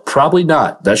real. Probably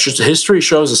not. That's just history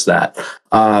shows us that.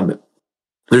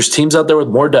 There's teams out there with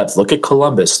more depth. Look at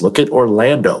Columbus. Look at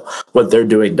Orlando, what they're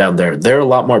doing down there. They're a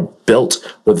lot more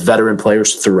built with veteran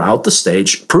players throughout the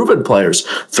stage, proven players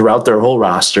throughout their whole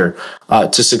roster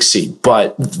to succeed.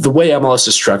 But the way MLS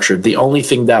is structured, the only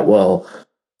thing that will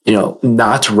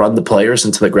not run the players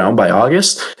into the ground by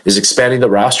August is expanding the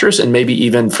rosters, and maybe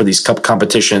even for these cup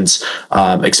competitions,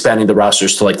 expanding the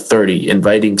rosters to 30,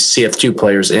 inviting CF2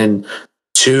 players in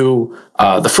to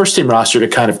the first team roster to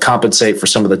kind of compensate for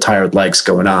some of the tired legs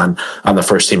going on the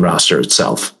first team roster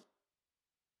itself.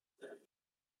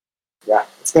 Yeah,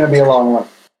 it's going to be a long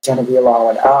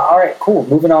one. All right, cool.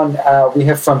 Moving on, we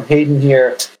have from Hayden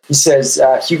here. He says,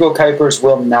 Hugo Kuipers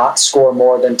will not score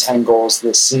more than 10 goals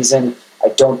this season. I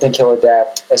don't think he'll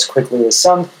adapt as quickly as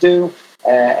some do,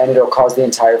 and it'll cause the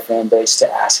entire fan base to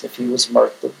ask if he was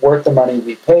worth the money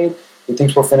we paid. He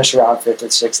thinks we'll finish around 5th or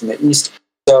 6th in the East.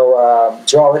 So,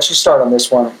 Joe, I'll let you start on this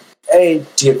one. A,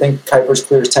 do you think Kuipers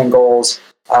clears 10 goals?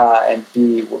 And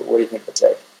B, what do you think it'll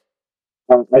take?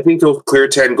 I think he'll clear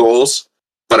 10 goals,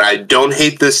 but I don't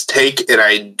hate this take, and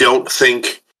I don't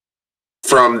think,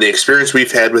 from the experience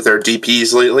we've had with our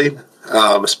DPs lately,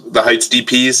 the Heights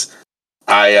DPs,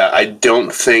 I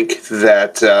don't think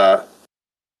that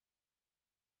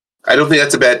I don't think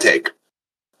that's a bad take,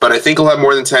 but I think he'll have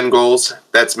more than 10 goals.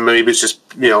 That's maybe it's just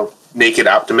naked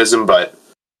optimism, but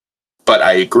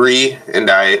I agree, and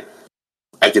I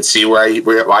could see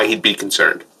why he'd be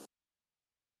concerned.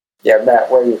 Yeah,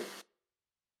 Matt, where are you?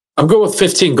 I'm going with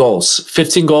 15 goals.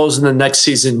 15 goals in the next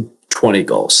season, 20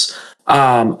 goals.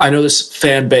 I know this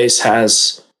fan base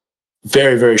has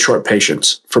very, very short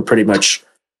patience for pretty much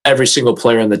every single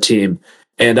player on the team.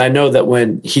 And I know that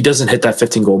when he doesn't hit that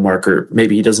 15 goal mark, or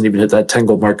maybe he doesn't even hit that 10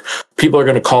 goal mark, people are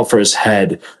going to call for his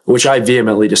head, which I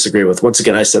vehemently disagree with. Once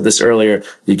again, I said this earlier,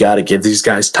 you got to give these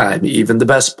guys time. Even the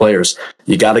best players,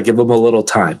 you got to give them a little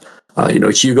time.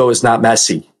 Hugo is not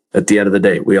Messi at the end of the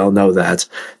day. We all know that.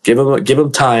 Give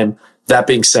him time. That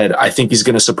being said, I think he's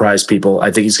going to surprise people.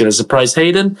 I think he's going to surprise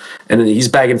Hayden, and he's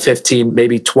bagging 15,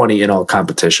 maybe 20 in all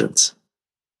competitions.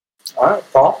 All right,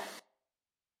 Paul?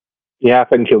 Yeah, I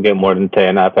think he'll get more than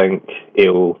 10. I think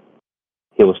he'll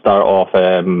start off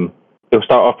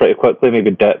pretty quickly,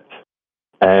 maybe dip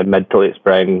mid to late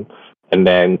spring, and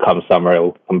then come summer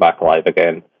he'll come back alive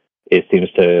again. It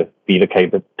seems to be the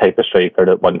type of striker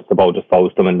that once the ball just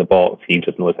falls to him in the box, he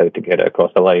just knows how to get it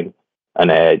across the line.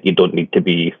 And you don't need to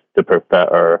be super fit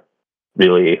or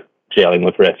really gelling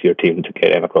with the rest of your team to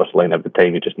get him across the line every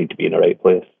time. You just need to be in the right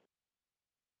place.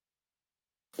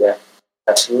 Yeah,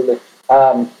 absolutely.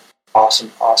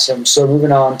 Awesome. So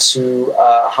moving on to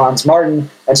Hans Martin.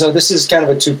 And so this is kind of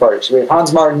a two-parter. So we have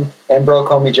Hans Martin and Bro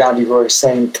Comey John who are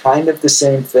saying kind of the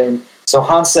same thing. So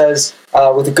Hans says,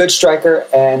 with a good striker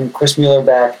and Chris Mueller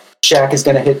back, Shaq is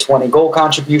going to hit 20 goal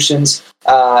contributions.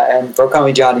 And Bro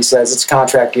Comey John says it's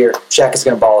contract year. Shaq is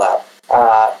going to ball out.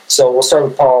 So we'll start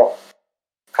with Paul.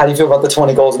 How do you feel about the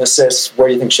 20 goals and assists? Where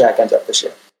do you think Shaq ends up this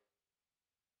year?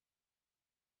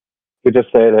 You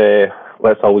just said,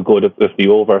 let's always go with the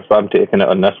over, so I'm taking it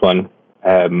on this one.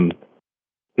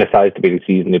 Besides the big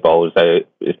season, the balls out.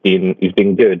 He's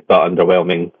been good, but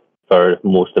underwhelming for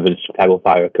most of his Chicago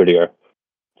Fire career,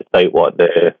 despite what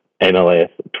the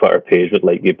MLS Twitter page would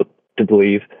like you to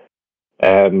believe.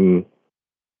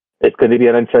 It's going to be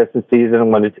an interesting season.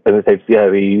 I'm going to see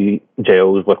how he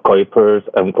gels with Kuipers.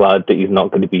 I'm glad that he's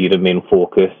not going to be the main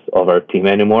focus of our team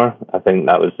anymore. I think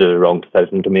that was the wrong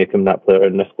decision to make him that player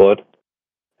in the squad.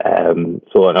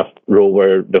 So in a role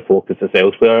where the focus is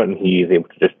elsewhere and he is able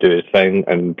to just do his thing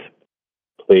and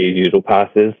play Euro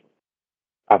passes,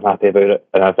 I'm happy about it.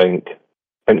 And I think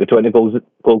the 20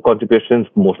 goal contributions,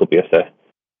 most will be assists.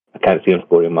 I can't see him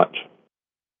scoring much.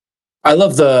 I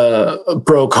love the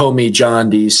broke homie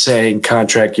John D saying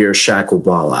contract year Shaq will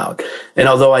ball out. And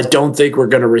although I don't think we're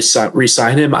going to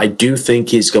re-sign him, I do think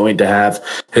he's going to have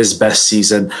his best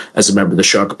season as a member of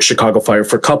the Chicago Fire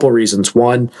for a couple reasons.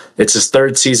 One, it's his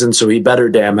third season, so he better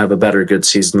damn have a better good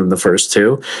season than the first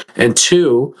two. And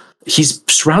two, he's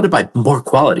surrounded by more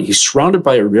quality. He's surrounded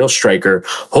by a real striker.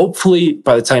 Hopefully,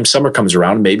 by the time summer comes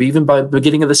around, maybe even by the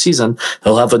beginning of the season,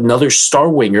 he'll have another star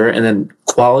winger and then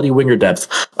quality winger depth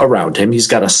around him. He's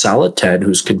got a solid 10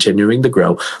 who's continuing to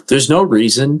grow. There's no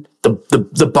reason.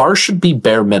 The bar should be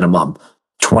bare minimum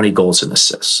 20 goals and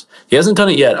assists. He hasn't done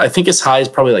it yet. I think his high is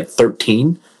probably like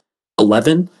 13,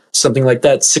 11, something like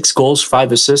that. 6 goals,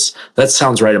 5 assists. That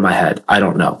sounds right in my head. I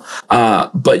don't know.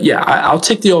 But yeah, I'll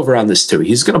take the over on this too.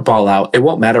 He's going to ball out. It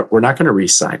won't matter. We're not going to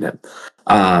re-sign him.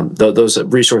 Those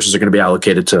resources are going to be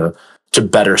allocated to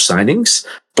better signings,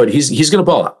 but he's going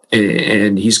to ball out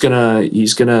and he's going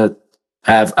to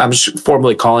have, I'm just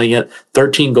formally calling it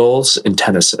 13 goals and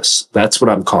 10 assists. That's what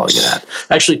I'm calling it at.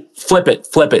 Actually, flip it.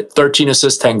 13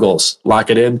 assists, 10 goals. Lock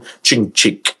it in. Ching,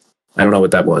 chink. I don't know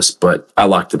what that was, but I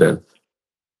locked it in.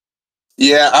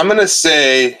 Yeah, I'm gonna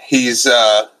say he's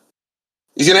gonna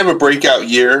have a breakout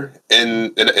year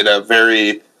in a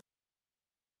very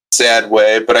sad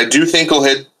way, but I do think he'll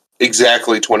hit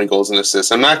exactly 20 goals and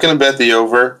assists. I'm not gonna bet the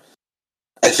over.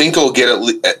 I think he'll get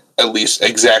at least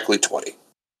exactly 20.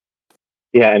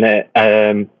 Yeah,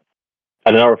 and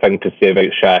another thing to say about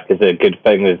Shaq is a good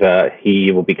thing is that he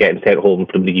will be getting sent home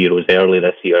from the Euros early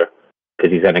this year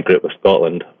because he's in a group with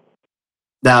Scotland.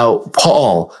 Now,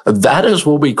 Paul, that is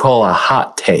what we call a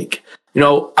hot take. You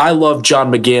know, I love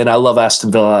John McGinn. I love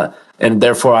Aston Villa. And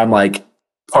therefore, I'm like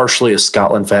partially a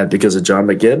Scotland fan because of John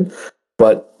McGinn.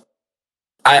 But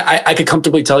I could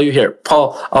comfortably tell you here,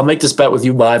 Paul, I'll make this bet with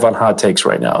you live on Hot Takes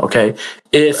right now, okay?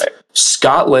 If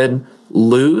Scotland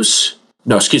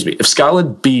if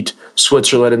Scotland beat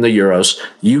Switzerland in the Euros,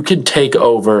 you can take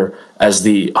over as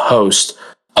the host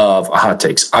of Hot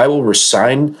Takes. I will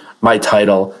resign my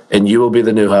title and you will be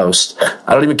the new host.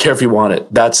 I don't even care if you want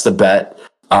it. That's the bet.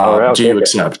 Do you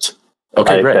accept?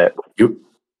 Okay, great.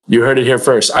 You heard it here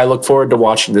first. I look forward to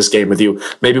watching this game with you.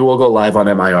 Maybe we'll go live on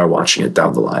MIR watching it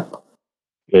down the line.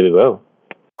 Maybe will.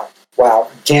 Wow,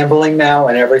 gambling now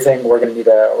and everything. We're gonna need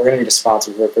a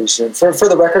sponsor here pretty soon. For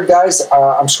the record, guys,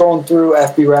 I'm scrolling through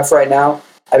FBref right now.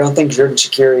 I don't think Xherdan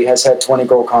Shaqiri has had 20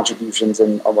 goal contributions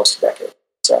in almost a decade.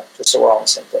 So just so we're all on the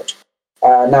same page.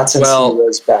 Not since he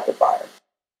was back at Bayern.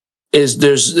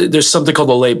 There's something called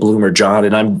a late bloomer, John,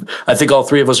 and I think all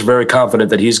three of us are very confident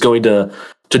that he's going to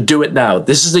do it now.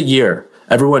 This is a year.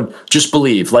 Everyone just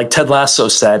believe, like Ted Lasso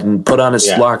said and put on his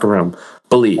locker room.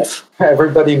 Believe.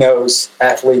 Everybody knows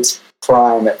athletes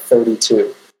prime at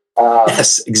 32.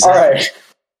 Yes, exactly. All right.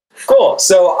 Cool.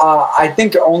 So I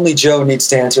think only Joe needs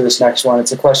to answer this next one.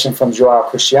 It's a question from Joao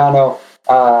Cristiano.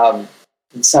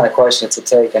 It's not a question, it's a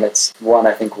take, and it's one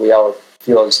I think we all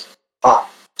feel is hot,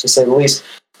 to say the least.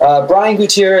 Brian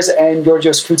Gutierrez and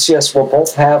Georgios Koutsias will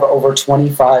both have over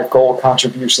 25 goal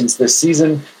contributions this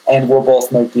season and will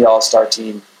both make the All-Star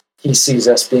team. He sees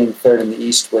us being third in the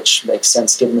East, which makes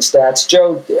sense given the stats.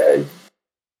 Joe,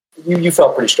 you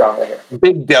felt pretty strongly here.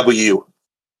 Big W.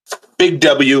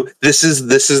 This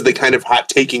is the kind of hot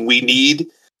taking we need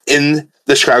in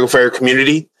the Chicago Fire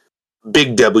community.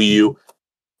 Big W.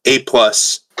 A+.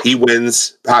 He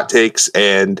wins hot takes,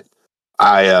 and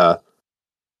I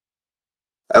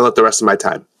let the rest of my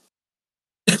time.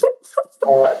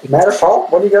 Matt or Paul,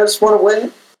 what do you guys want to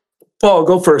win? Paul,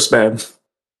 go first, man.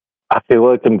 I feel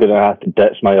like I'm going to have to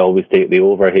ditch my always take the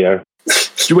over here.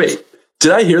 Wait,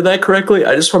 did I hear that correctly?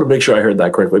 I just want to make sure I heard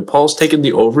that correctly. Paul's taking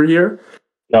the over here?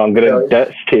 No, I'm going to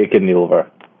ditch taking the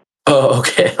over. Oh,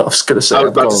 okay. I was going to say. I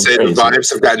was about to say the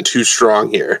vibes have gotten too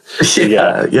strong here.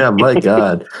 Yeah, my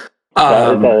God.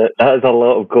 That is a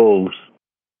lot of goals.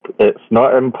 It's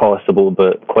not impossible,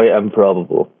 but quite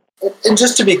improbable. And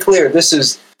just to be clear, this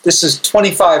is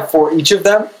 25 for each of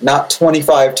them, not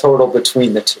 25 total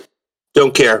between the two.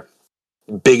 Don't care.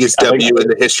 Biggest W in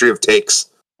the history of takes.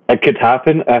 It could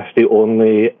happen if they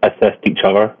only assist each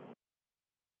other.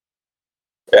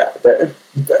 Yeah.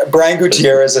 Brian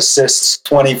Gutierrez assists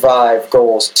 25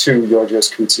 goals to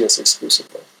Georgios Koutsias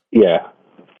exclusively. Yeah.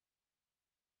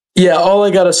 Yeah, all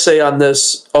I gotta say on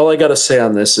this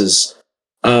is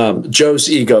Joe's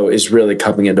ego is really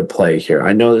coming into play here.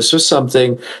 I know this was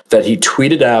something that he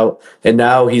tweeted out, and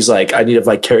now he's like, I need to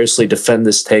vicariously defend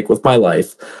this take with my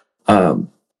life.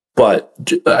 But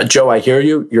Joe, I hear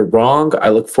you. You're wrong. I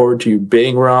look forward to you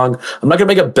being wrong. I'm not going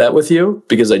to make a bet with you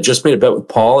because I just made a bet with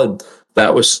Paul, and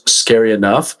that was scary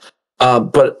enough.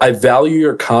 But I value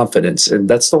your confidence, and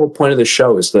that's the whole point of the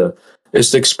show is to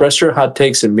express your hot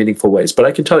takes in meaningful ways. But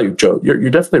I can tell you, Joe, you're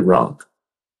definitely wrong.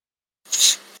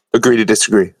 Agree to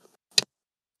disagree.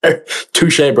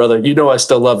 Touche, brother. You know I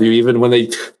still love you, even when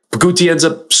Guti ends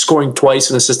up scoring twice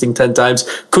and assisting 10 times.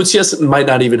 Kutsias might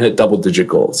not even hit double-digit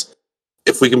goals.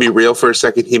 If we can be real for a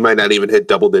second, he might not even hit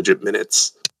double-digit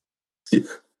minutes.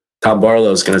 Tom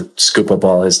Barlow's going to scoop up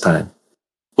all his time.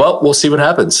 Well, we'll see what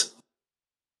happens.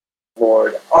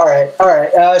 Lord. All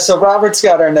right. So Robert's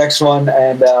got our next one,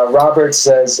 and Robert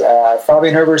says,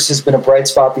 Fabian Herbers has been a bright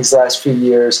spot these last few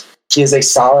years. He is a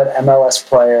solid MLS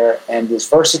player and is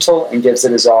versatile and gives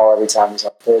it his all every time he's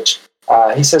on the pitch.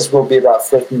 He says we'll be about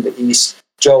fifth in the East.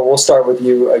 Joe, we'll start with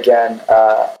you again.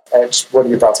 What are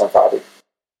your thoughts on Fabi?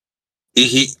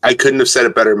 I couldn't have said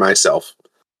it better myself.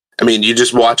 I mean, you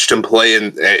just watched him play,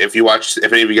 and if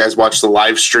any of you guys watched the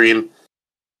live stream,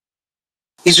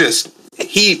 he's just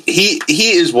he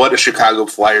is what a Chicago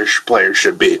Flyers player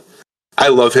should be. I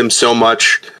love him so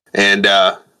much, and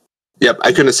yep,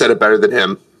 I couldn't have said it better than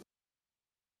him.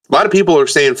 A lot of people are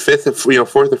saying fourth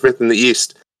or fifth in the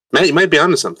East. Matt, you might be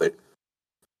onto something.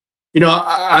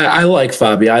 I like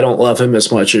Fabi. I don't love him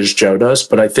as much as Joe does,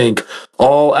 but I think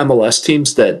all MLS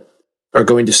teams that are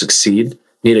going to succeed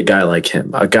need a guy like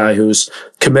him, a guy who's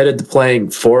committed to playing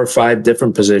 4 or 5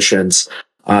 different positions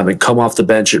and come off the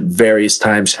bench at various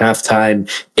times, halftime,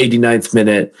 89th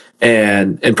minute,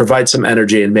 and provide some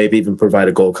energy and maybe even provide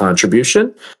a goal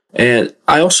contribution. And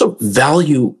I also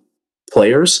value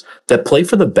players that play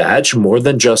for the badge more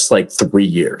than just like 3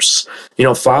 years.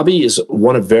 Fabi is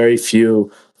one of very few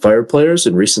Fire players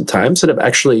in recent times that have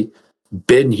actually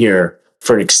been here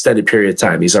for an extended period of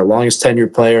time. He's our longest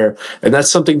tenured player, and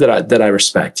that's something that I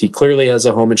respect. He clearly has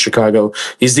a home in Chicago.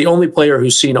 He's the only player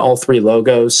who's seen all 3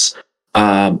 logos,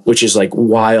 which is like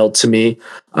wild to me.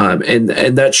 And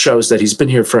that shows that he's been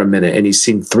here for a minute and he's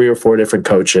seen 3 or 4 different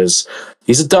coaches.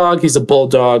 He's a dog. He's a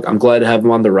bulldog. I'm glad to have him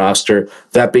on the roster.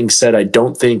 That being said, I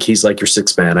don't think he's like your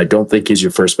 6th man. I don't think he's your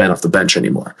first man off the bench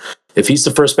anymore. If he's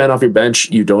the first man off your bench,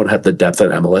 you don't have the depth at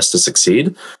MLS to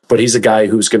succeed, but he's a guy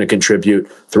who's going to contribute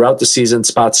throughout the season,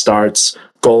 spot starts,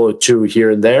 goal or 2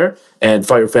 here and there, and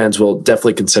Fire fans will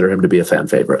definitely consider him to be a fan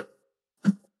favorite.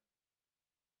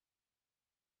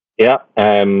 Yeah,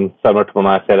 similar to what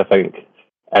I said, I think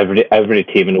every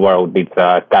team in the world needs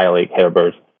a guy like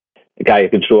Herbers, a guy who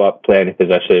can show up, play any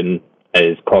position,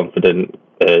 is confident,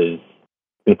 can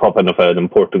pop in for an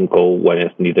important goal when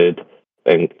it's needed. I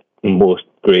think most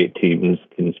great teams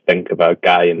can think of a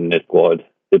guy in the squad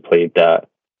who played that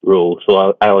role.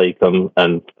 So I like him,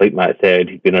 and like Matt said,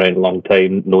 he's been around a long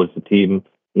time, knows the team,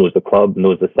 knows the club,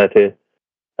 knows the city.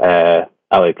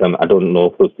 I like him. I don't know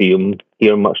if we'll see him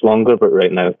here much longer, but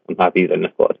right now I'm happy he's in the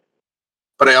squad.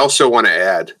 But I also want to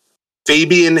add,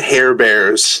 Fabian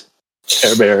Herbers.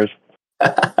 Herbers.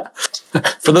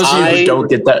 For those of you who don't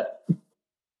get that,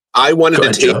 I wanted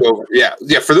to take over. Yeah.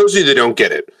 For those of you that don't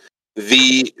get it,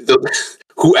 the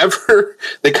whoever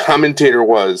the commentator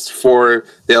was for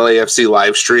the LAFC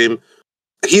live stream,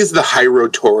 he's the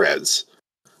Jairo Torres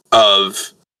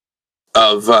of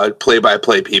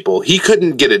play-by-play people. He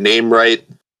couldn't get a name right,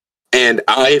 and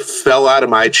I fell out of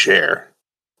my chair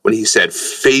when he said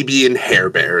Fabian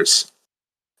Herbers.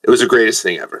 It was the greatest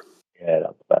thing ever. Yeah,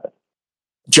 that's bad.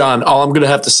 John, all I'm going to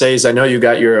have to say is I know you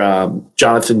got your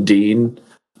Jonathan Dean,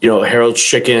 Harold's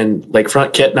Chicken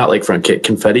lakefront kit, not lakefront kit,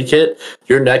 confetti kit.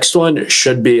 Your next one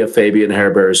should be a Fabian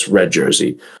Herbers red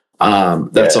jersey.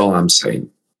 That's all I'm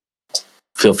saying.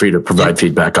 Feel free to provide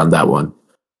feedback on that one.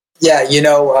 Yeah,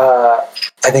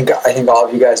 I think all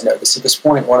of you guys know this at this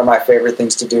point. One of my favorite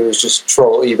things to do is just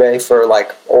troll eBay for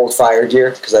like old Fire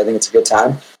gear because I think it's a good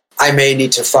time. I may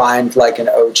need to find like an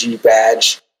OG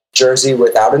badge jersey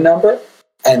without a number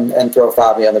and throw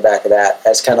Fabi on the back of that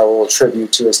as kind of a little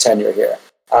tribute to his tenure here,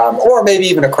 or maybe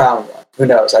even a crown one. Who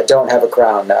knows? I don't have a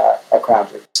crown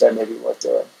jersey, so that may be worth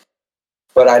doing.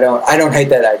 But I don't hate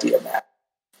that idea, Matt.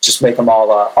 Just make them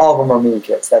all of them are moon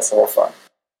kits. That's the whole fun.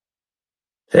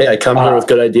 Hey, I come here with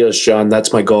good ideas, John.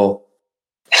 That's my goal.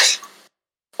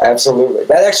 Absolutely.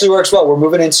 That actually works well. We're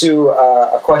moving into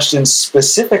a question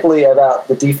specifically about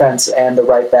the defense and the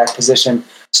right back position.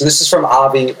 So this is from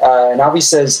Avi. And Avi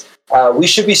says, we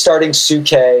should be starting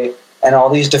Suke, and all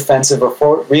these defensive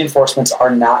reinforcements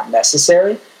are not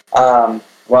necessary.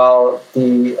 Well,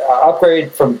 the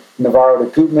upgrade from Navarro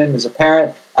to Gutman is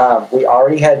apparent. We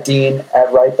already had Dean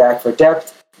at right back for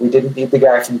depth. We didn't need the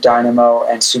guy from Dynamo,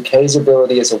 and Suke's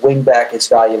ability as a wing back is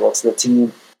valuable to the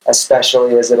team,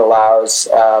 especially as it allows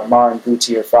Marin,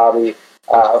 Guti, or Fabi,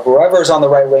 whoever's on the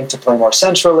right wing, to play more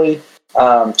centrally,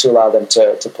 to allow them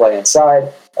to play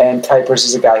inside. And Kuipers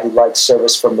is a guy who likes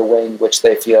service from the wing, which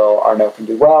they feel Arnaud can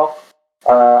do well.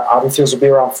 Avi feels will be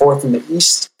around fourth in the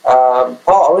East. Paul,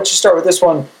 I'll let you start with this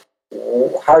one.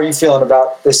 How are you feeling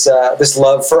about this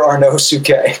love for Arnaud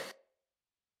Souquet?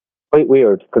 Quite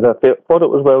weird, because I thought it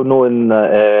was well known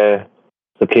that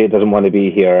Souquet doesn't want to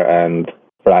be here and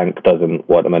Frank doesn't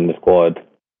want him in the squad.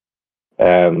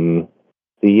 So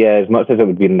yeah, as much as it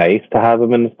would be nice to have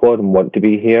him in the squad and want to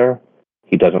be here,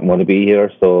 he doesn't want to be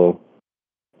here, so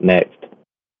next.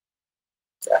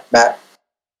 Yeah, Matt?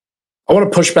 I want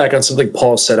to push back on something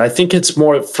Paul said. I think it's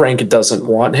more Frank doesn't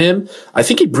want him. I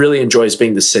think he really enjoys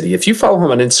being the city. If you follow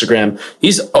him on Instagram,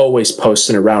 he's always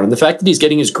posting around. And the fact that he's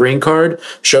getting his green card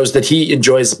shows that he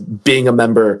enjoys being a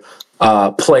member,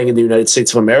 playing in the United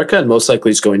States of America, and most likely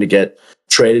he's going to get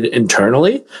traded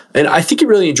internally. And I think he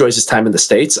really enjoys his time in the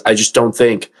States. I just don't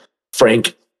think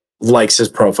Frank likes his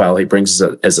profile he brings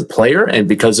as a player. And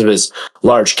because of his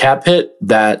large cap hit,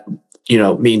 that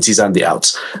means he's on the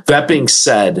outs. That being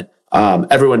said,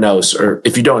 everyone knows, or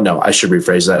if you don't know, I should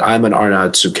rephrase that. I'm an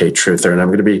Arnaud Souquet truther, and I'm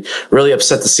going to be really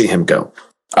upset to see him go.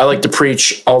 I like to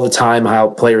preach all the time how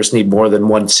players need more than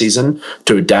one season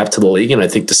to adapt to the league, and I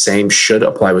think the same should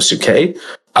apply with Souquet.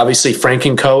 Obviously, Frank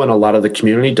and Co. and a lot of the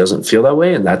community doesn't feel that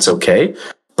way, and that's okay.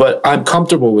 But I'm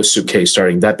comfortable with Souquet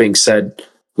starting. That being said,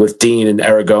 with Dean and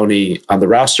Aragoni on the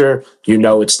roster,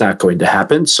 it's not going to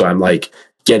happen. So I'm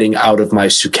getting out of my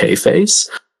Souquet phase.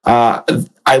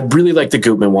 I really like the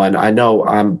Gutman one. I know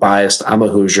I'm biased. I'm a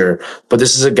Hoosier, but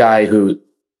this is a guy who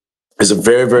is a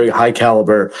very, very high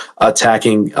caliber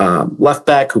attacking left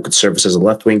back who could serve as a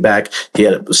left wing back. He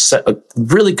had a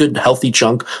really good, healthy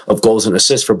chunk of goals and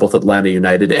assists for both Atlanta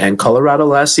United and Colorado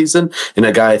last season. And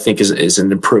a guy I think is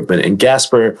an improvement. And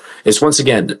Gasper is, once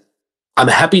again, I'm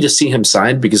happy to see him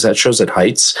signed because that shows that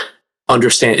Heights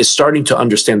is starting to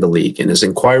understand the league and is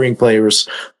inquiring players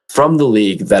from the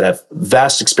league that have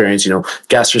vast experience.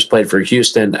 Gasper's played for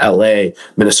Houston, LA,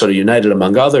 Minnesota United,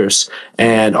 among others.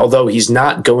 And although he's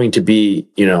not going to be,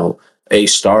 a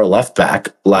star left back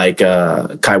like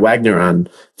Kai Wagner on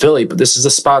Philly, but this is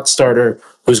a spot starter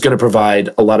who's going to provide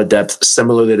a lot of depth,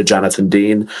 similarly to Jonathan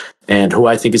Dean, and who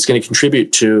I think is going to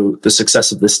contribute to the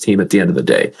success of this team at the end of the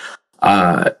day.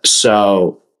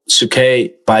 So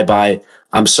Souquet, bye-bye.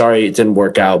 I'm sorry it didn't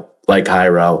work out like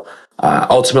Jairo.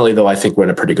 Ultimately, though, I think we're in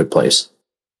a pretty good place.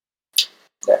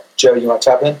 Yeah. Joe, you want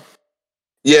to tap in?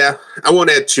 Yeah, I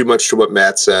won't add too much to what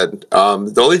Matt said.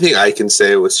 The only thing I can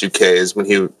say with Souquet is when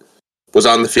he was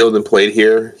on the field and played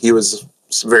here, he was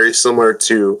very similar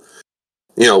to,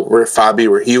 where Fabi,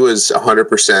 where he was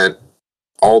 100%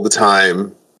 all the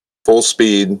time, full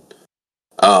speed.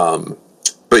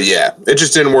 But yeah, it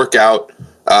just didn't work out.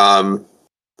 I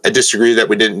disagree that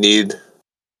we didn't need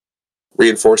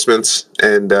reinforcements,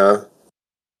 and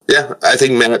I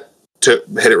think Matt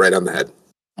hit it right on the head.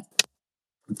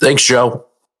 Thanks, Joe.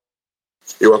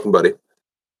 You're welcome, buddy.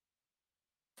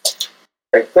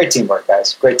 Great teamwork,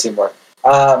 guys. Great teamwork.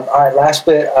 All right, last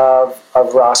bit of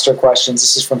roster questions.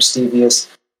 This is from Stevius,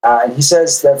 and he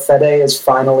says that Fede is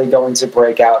finally going to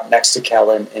break out next to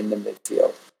Kellen in the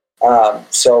midfield.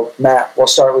 So, Matt, we'll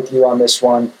start with you on this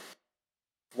one.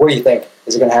 What do you think?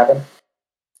 Is it going to happen?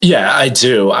 Yeah, I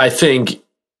do. I think,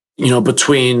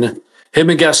 between him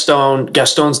and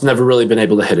Gaston's never really been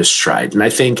able to hit his stride. And I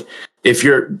think if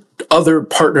your other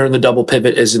partner in the double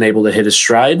pivot isn't able to hit his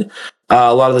stride,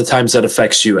 a lot of the times that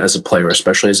affects you as a player,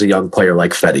 especially as a young player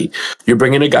like Fede. You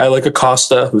bring in a guy like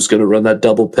Acosta who's going to run that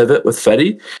double pivot with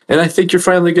Fede, and I think you're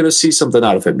finally going to see something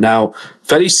out of him. Now,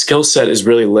 Fede's skill set is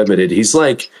really limited. He's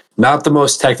not the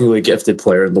most technically gifted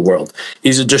player in the world.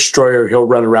 He's a destroyer. He'll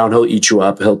run around. He'll eat you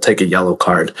up. He'll take a yellow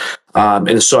card.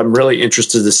 And so I'm really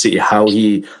interested to see how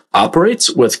he operates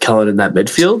with Kellen in that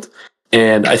midfield.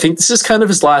 And I think this is kind of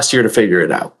his last year to figure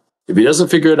it out. If he doesn't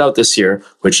figure it out this year,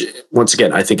 which, once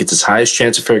again, I think it's his highest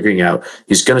chance of figuring out,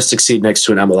 he's going to succeed next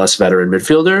to an MLS veteran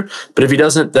midfielder. But if he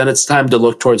doesn't, then it's time to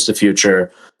look towards the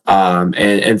future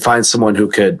and find someone who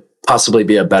could possibly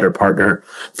be a better partner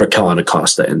for Kellen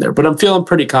Acosta in there. But I'm feeling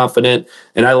pretty confident,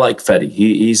 and I like Fede.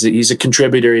 He's a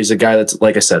contributor. He's a guy that's,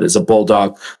 like I said, is a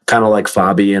bulldog, kind of like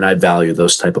Fabi, and I value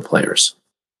those type of players.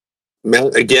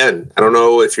 Matt, again, I don't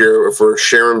know if we're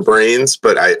sharing brains,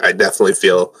 but I definitely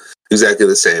feel exactly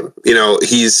the same. I don't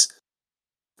think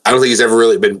he's ever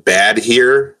really been bad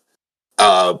here,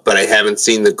 but I haven't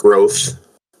seen the growth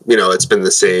it's been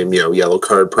the same, yellow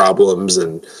card problems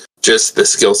and just the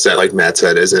skill set, like Matt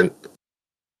said,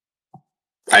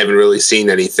 I haven't really seen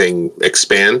anything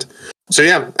expand. So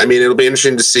yeah, I mean, it'll be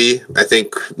interesting to see. I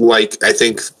think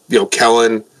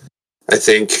Kellen, I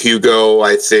think Hugo,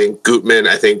 I think Gutman,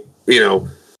 I think,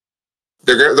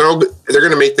 they're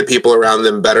going to make the people around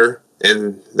them better.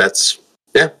 And that's,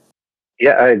 yeah.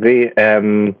 Yeah, I agree.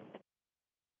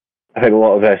 I think a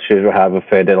lot of issues we had with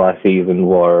Fede last season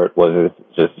was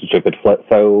just stupid flip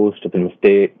fouls, stupid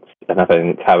mistakes, and I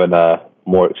think having a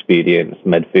more experienced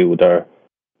midfielder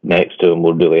next to him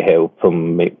will really help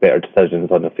him make better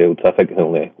decisions on the field. So I think it'll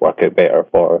only work out better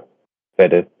for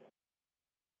Fede.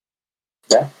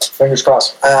 Yeah, fingers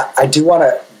crossed. I do want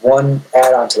to one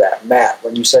add on to that, Matt.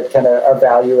 When you said kind of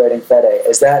evaluating Fede,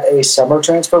 is that a summer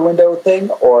transfer window thing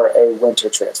or a winter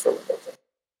transfer window thing?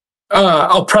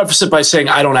 I'll preface it by saying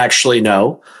I don't actually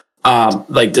know.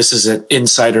 This isn't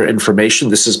insider information.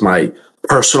 This is my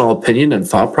personal opinion and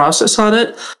thought process on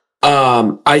it.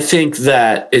 I think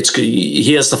that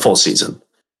he has the full season.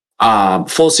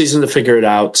 Full season to figure it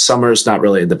out. Summer's not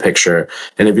really in the picture.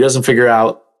 And if he doesn't figure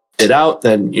it out,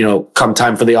 then, come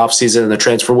time for the offseason and the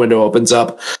transfer window opens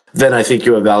up, then I think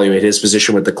you evaluate his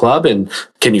position with the club and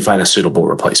can you find a suitable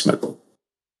replacement?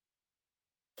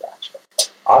 Gotcha.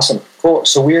 Awesome. Cool.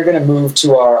 So we are going to move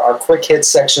to our quick hits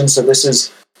section. So this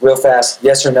is real fast,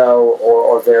 yes or no,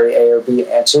 or very A or B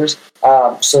answers.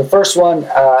 So the first one,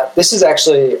 this is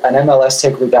actually an MLS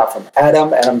take we got from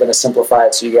Adam, and I'm going to simplify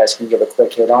it so you guys can give a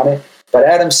quick hit on it. But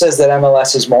Adam says that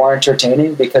MLS is more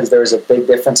entertaining because there's a big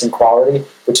difference in quality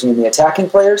between the attacking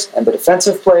players and the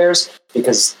defensive players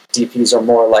because DPs are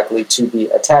more likely to be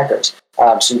attackers.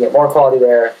 So you get more quality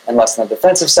there and less on the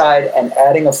defensive side, and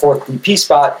adding a fourth DP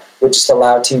spot would just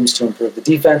allow teams to improve the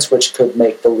defense, which could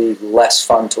make the league less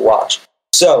fun to watch.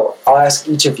 So I'll ask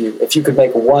each of you, if you could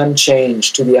make one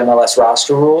change to the MLS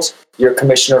roster rules, you're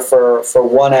commissioner for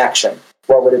one action,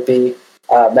 what would it be?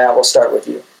 Matt, we'll start with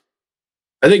you.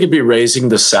 I think it'd be raising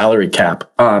the salary cap,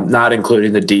 not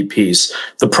including the DPs.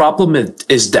 The problem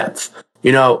is depth.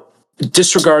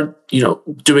 Disregard,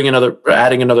 adding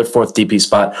another fourth DP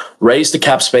spot, raise the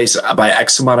cap space by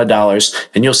X amount of dollars,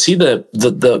 and you'll see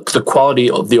the quality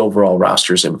of the overall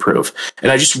rosters improve.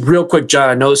 And I just real quick, John,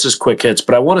 I know this is quick hits,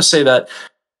 but I want to say that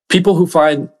people who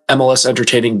find MLS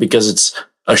entertaining because it's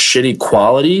a shitty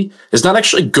quality is not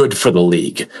actually good for the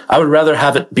league. I would rather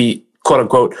have it be quote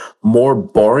unquote more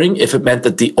boring if it meant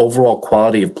that the overall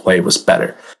quality of play was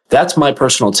better. That's my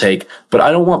personal take, but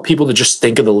I don't want people to just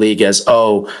think of the league as,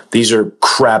 these are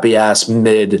crappy ass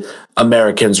mid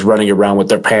Americans running around with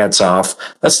their pants off.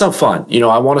 That's not fun.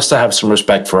 I want us to have some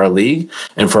respect for our league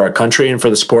and for our country and for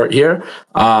the sport here.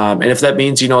 And if that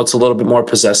means, it's a little bit more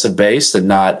possessive based and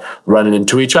not running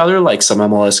into each other like some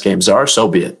MLS games are, so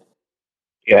be it.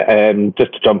 Yeah,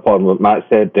 just to jump on what Matt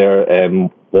said there,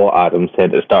 what Adam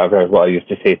said at the start of it, what I used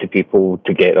to say to people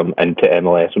to get them into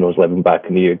MLS when I was living back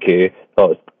in the UK.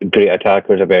 Thought great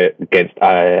attackers against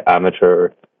amateur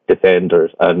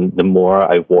defenders, and the more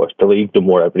I've watched the league, the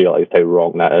more I've realised how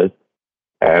wrong that is.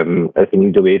 It's an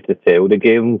easy way to sell the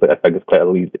game, but I think it's quite a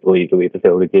legal way to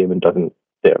sell the game and doesn't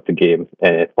serve the game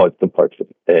positive parts of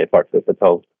it at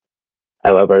all.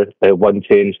 However, one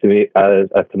change to me as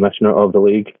a commissioner of the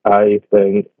league, I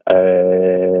think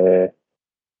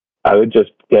I would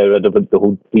just get rid of the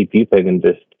whole DP thing and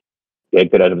just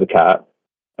get rid of the cap.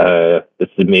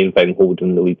 It's the main thing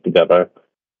holding the league together.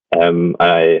 As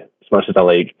much as I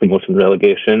like promotion and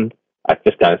relegation, I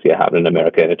just can't see it happening in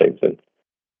America anytime soon.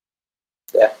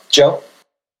 Yeah. Joe?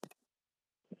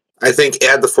 I think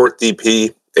add the fourth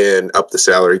DP and up the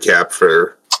salary cap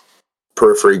for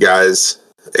periphery guys,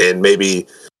 and maybe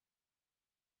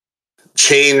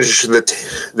change the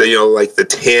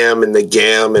TAM and the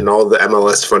GAM and all the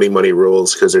MLS funny money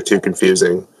rules because they're too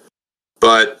confusing.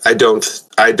 But I don't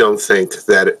think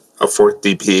that a fourth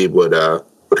DP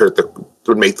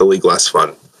would make the league less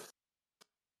fun.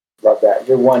 Love that.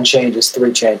 Your one change is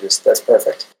three changes. That's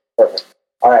perfect. Perfect.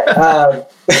 All right.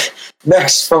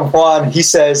 Next from Juan, he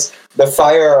says the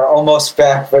Fire are almost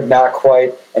back, but not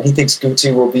quite, and he thinks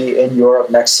Guti will be in Europe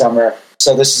next summer.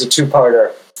 So this is a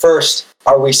two-parter. First,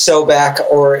 are we so back,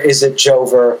 or is it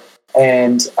Jover?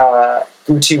 And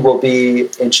Guti will be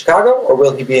in Chicago, or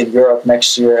will he be in Europe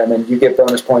next year? And then you get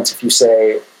bonus points if you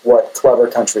say what club or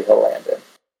country he'll land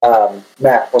in.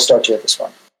 Matt, we'll start you at this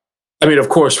one. I mean, of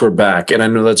course we're back, and I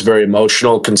know that's very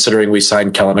emotional considering we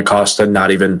signed Kellen Acosta not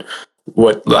even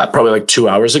probably like 2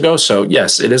 hours ago. So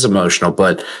yes, it is emotional,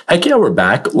 but heck yeah, we're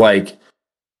back.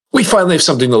 We finally have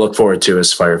something to look forward to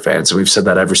as Fire fans, and we've said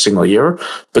that every single year.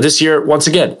 But this year, once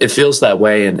again, it feels that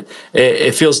way, and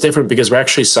it feels different because we're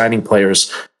actually signing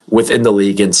players within the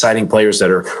league and signing players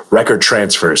that are record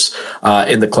transfers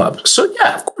in the club. So,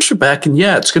 yeah, of course we're back. And,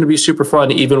 yeah, it's going to be super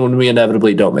fun even when we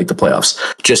inevitably don't make the playoffs.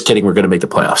 Just kidding. We're going to make the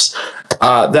playoffs.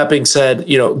 That being said,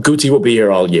 Guti will be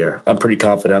here all year. I'm pretty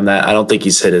confident on that. I don't think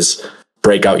he's hit his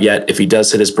breakout yet. If he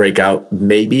does hit his breakout,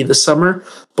 maybe this summer.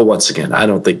 But once again, I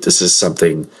don't think this is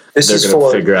something they're going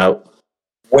to figure out.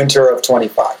 Winter of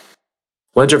 25.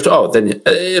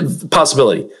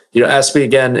 Possibility. Ask me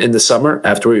again in the summer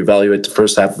after we evaluate the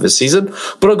first half of the season.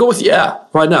 But I'll go with,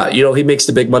 why not? He makes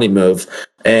the big money move.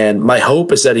 And my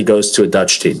hope is that he goes to a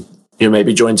Dutch team.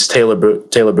 Maybe joins Taylor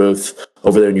Booth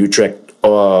over there in Utrecht,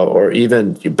 or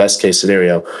even, best case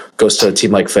scenario, goes to a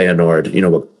team like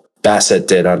Feyenoord, what Bassett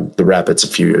did on the Rapids a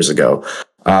few years ago.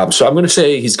 So I'm going to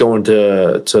say he's going to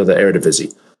the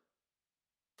Eredivisie.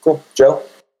 Cool. Joe?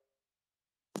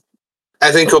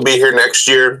 I think he'll be here next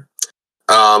year.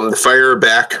 The Fire are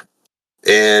back.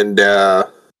 And, I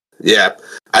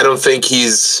don't think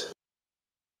he's,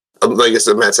 like I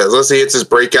said, Matt says, unless he hits his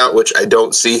breakout, which I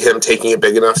don't see him taking a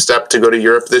big enough step to go to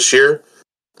Europe this year,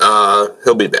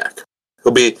 he'll be back.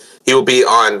 He will be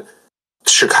on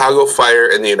Chicago Fire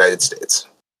in the United States.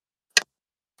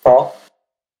 Paul?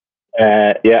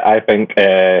 I think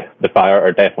the Fire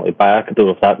are definitely back. I don't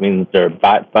know if that means they're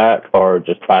back or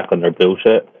just back on their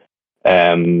bullshit.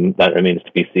 That remains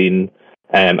to be seen.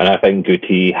 And I think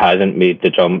Guti hasn't made the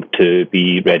jump to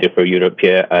be ready for Europe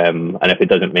yet. And if he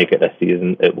doesn't make it this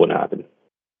season, it won't happen.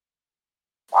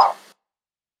 Wow.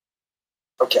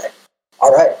 Okay.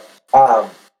 All right.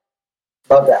 Love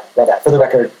that. For the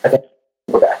record, I think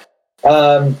we're back.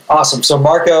 Awesome. So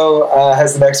Marco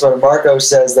has the next one. Marco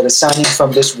says that a signing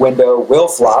from this window will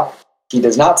flop. He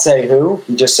does not say who.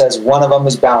 He just says one of them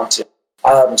is bound to.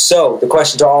 So the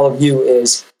question to all of you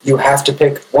is, you have to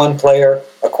pick one player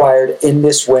acquired in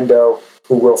this window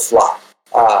who will flop.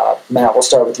 Matt, we'll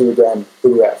start with you again. Who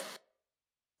do you have?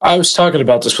 I was talking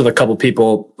about this with a couple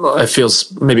people, it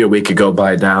feels maybe a week ago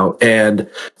by now, and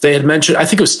they had mentioned, I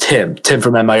think it was Tim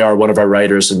from MIR, one of our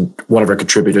writers and one of our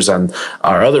contributors on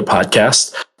our other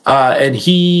podcast, and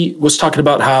he was talking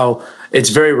about how it's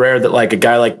very rare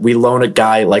that we loan a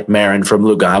guy like Marin from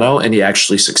Lugano and he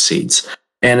actually succeeds.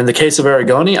 And in the case of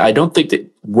Aragoni, I don't think that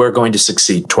we're going to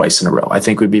succeed twice in a row. I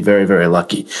think we'd be very, very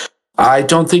lucky. I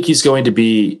don't think he's going to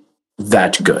be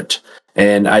that good.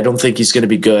 And I don't think he's going to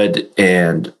be good.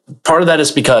 And part of that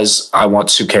is because I want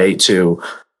Suke leaving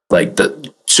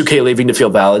to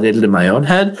feel validated in my own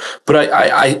head. But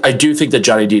I do think that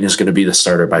Johnny Dean is going to be the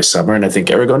starter by summer. And I think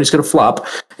Aragoni's going to flop.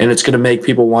 And it's going to make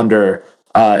people wonder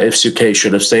if Suke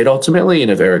should have stayed ultimately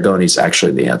and if Aragoni's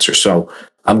actually the answer. So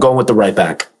I'm going with the right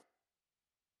back.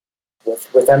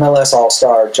 With MLS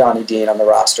All-Star Johnny Dean on the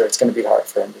roster, it's going to be hard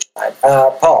for him to shine.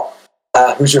 Paul,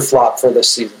 who's your flop for this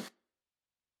season?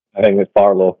 I think it's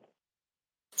Barlow.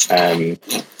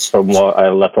 From what I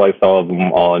literally saw of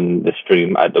him on the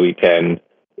stream at the weekend,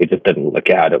 he just didn't look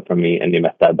at it for me, and he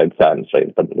missed that big chance right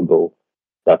in front of the goal.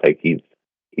 So I think he's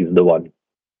the one.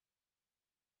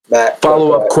 Matt,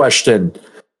 follow-up question.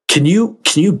 Can you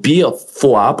be a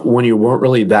flop when you weren't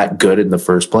really that good in the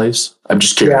first place? I'm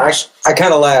just curious. Yeah, I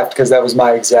kind of laughed because that was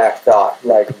my exact thought.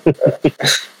 Yeah,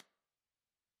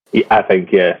 I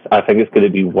think yes. I think it's going to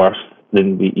be worse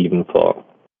than we even thought.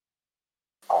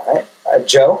 All right,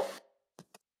 Joe.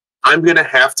 I'm going to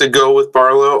have to go with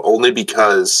Barlow only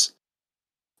because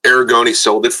Aragoni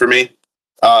sold it for me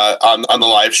on the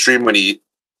live stream when he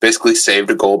basically saved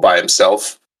a goal by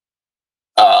himself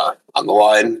on the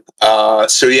line.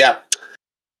 So yeah.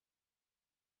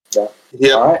 All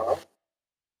right.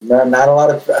 Not a lot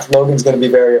of Logan's going to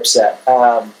be very upset.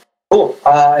 Cool.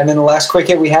 And then the last quick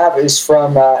hit we have is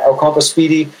from El Compa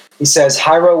Speedy. He says,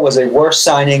 Jairo was a worse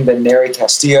signing than Nery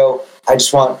Castillo. I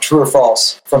just want true or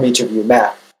false from each of you.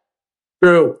 Matt.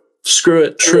 True. Screw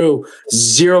it. True.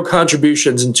 0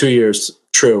 contributions in 2 years.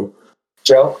 True.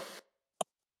 Joe.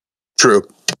 True.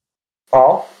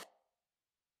 Paul.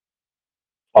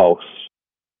 False.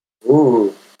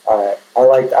 Ooh. All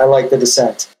right. I like the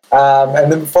dissent.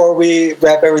 And then before we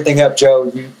wrap everything up,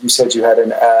 Joe, you said you had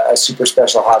a super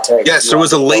special hot take. Yes, there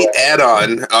was a late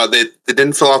add-on. They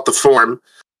didn't fill out the form.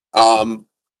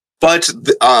 But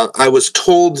I was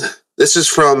told, this is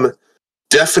from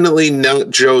definitely not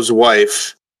Joe's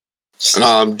wife.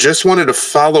 Just wanted to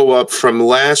follow up from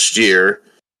last year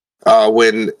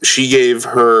when she gave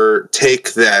her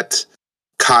take that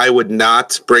Kai would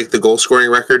not break the goal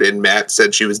scoring record, and Matt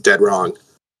said she was dead wrong.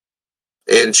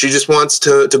 And she just wants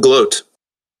to gloat.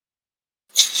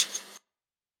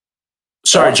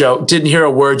 Sorry, Joe. Didn't hear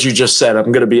a word you just said.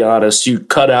 I'm going to be honest. You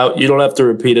cut out. You don't have to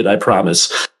repeat it. I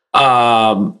promise.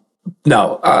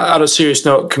 No, on a serious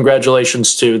note,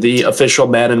 congratulations to the official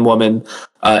man and woman,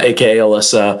 aka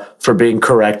Alyssa, for being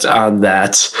correct on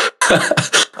that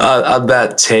on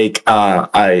that take.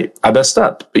 I messed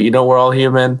up, but we're all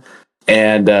human,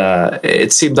 and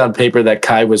it seemed on paper that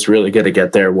Kai was really going to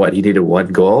get there. He needed one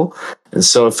goal, and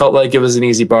so it felt like it was an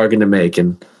easy bargain to make.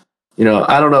 And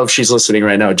I don't know if she's listening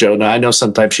right now, Joe. Now, I know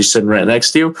sometimes she's sitting right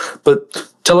next to you, but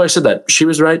tell her I said that she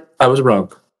was right. I was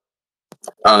wrong.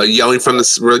 Yelling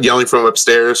from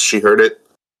upstairs, she heard it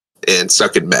and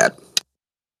suck it mad.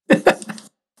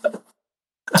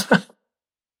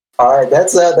 All right,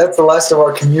 that's the last of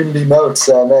our community notes.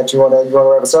 Matt, you want to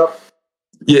wrap us up?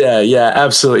 Yeah,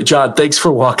 absolutely, John. Thanks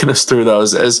for walking us through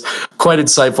those. It's quite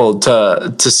insightful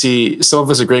to see some of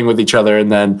us agreeing with each other,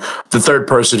 and then the third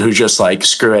person who's just like,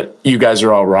 "Screw it, you guys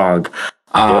are all wrong."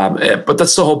 But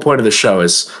that's the whole point of the show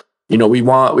is. We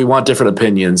want different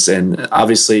opinions, and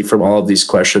obviously from all of these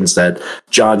questions that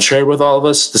John shared with all of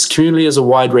us, this community has a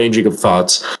wide ranging of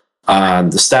thoughts on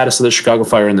the status of the Chicago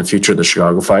Fire and the future of the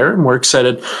Chicago Fire, and we're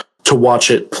excited to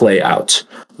watch it play out.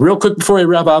 Real quick before we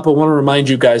wrap up, I want to remind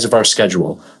you guys of our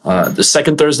schedule. The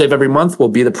second Thursday of every month will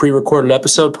be the pre-recorded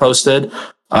episode posted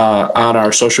on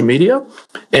our social media.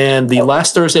 And the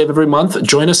last Thursday of every month,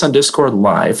 join us on Discord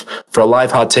live for a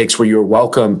live hot takes where you're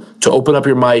welcome to open up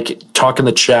your mic, talk in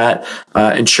the chat,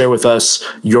 and share with us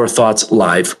your thoughts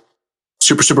live.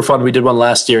 Super, super fun. We did one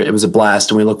last year. It was a blast,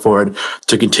 and we look forward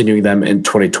to continuing them in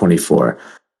 2024.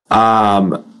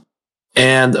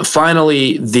 And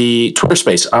finally, the Twitter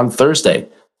space on Thursday,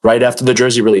 right after the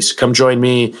jersey release. Come join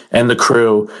me and the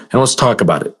crew, and let's talk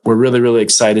about it. We're really, really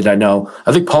excited. I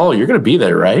think, Paul, you're going to be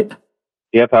there, right?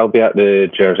 Yep, I'll be at the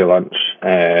jersey lunch.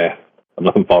 I'm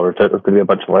looking forward to it. There's going to be a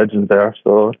bunch of legends there,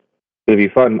 so it'll be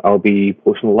fun. I'll be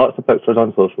posting lots of pictures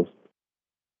on socials.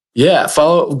 Yeah,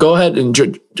 go ahead and,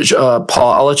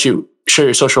 Paul, I'll let you share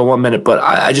your social in 1 minute, but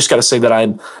I just got to say that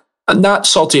I'm not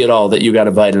salty at all that you got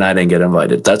invited and I didn't get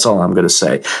invited. That's all I'm going to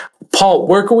say. Paul,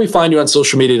 where can we find you on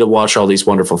social media to watch all these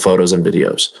wonderful photos and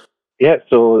videos? Yeah,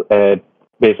 so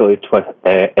basically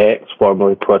X,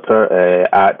 formerly Twitter,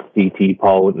 at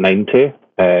CTPaul90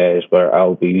 is where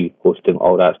I'll be posting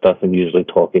all that stuff and usually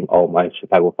talking all my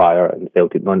Chicago Fire and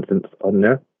Celtic nonsense on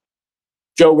there.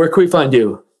 Joe, where can we find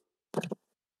you?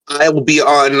 I will be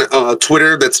on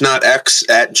Twitter, that's not X,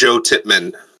 at Joe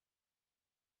Tippmann.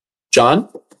 John?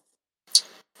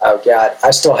 Oh God,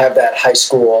 I still have that high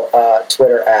school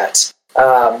Twitter at,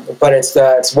 but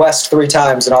it's West 3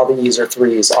 times and all the E's are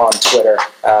 3s on Twitter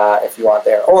if you want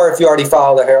there, or if you already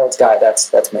follow the Herald's guy,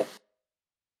 that's me.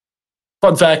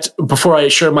 Fun fact, before I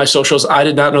share my socials, I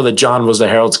did not know that John was the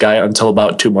Herald's guy until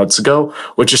about 2 months ago,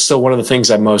 which is still one of the things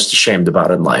I'm most ashamed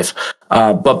about in life.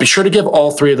 But be sure to give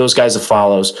all 3 of those guys a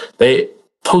follows. They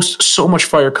post so much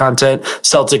Fire content,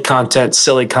 Celtic content,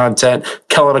 silly content,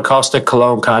 Kellen Acosta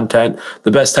Cologne content,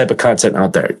 the best type of content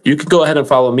out there. You can go ahead and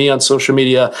follow me on social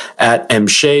media at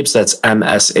mshabes, that's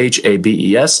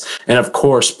MSHABES. And of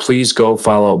course, please go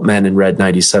follow Men in Red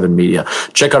 97 Media.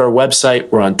 Check out our website.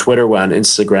 We're on Twitter, we're on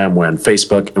Instagram, we're on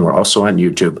Facebook, and we're also on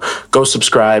YouTube. Go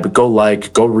subscribe, go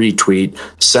like, go retweet,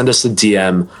 send us a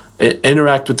DM,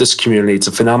 interact with this community. It's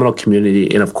a phenomenal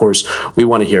community. And of course, we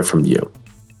want to hear from you.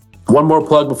 One more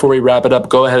plug before we wrap it up.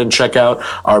 Go ahead and check out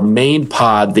our main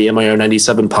pod, the MIR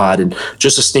 97 pod, and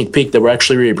just a sneak peek that we're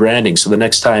actually rebranding. So the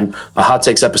next time a Hot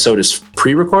Takes episode is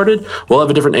pre-recorded, we'll have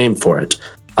a different name for it.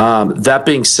 That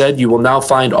being said, you will now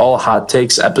find all Hot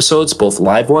Takes episodes, both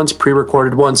live ones,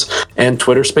 pre-recorded ones, and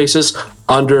Twitter Spaces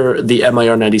under the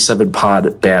MIR 97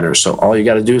 pod banner. So all you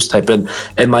got to do is type in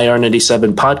MIR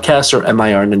 97 podcast or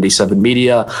MIR 97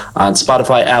 media on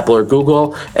Spotify, Apple, or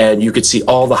Google, and you could see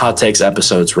all the Hot Takes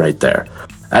episodes right there.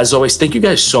 As always, thank you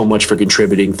guys so much for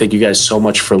contributing. Thank you guys so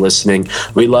much for listening.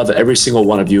 We love every single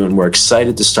one of you, and we're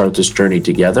excited to start this journey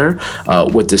together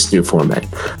with this new format.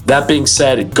 That being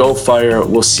said, go Fire.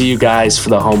 We'll see you guys for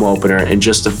the home opener in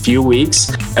just a few weeks,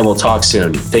 and we'll talk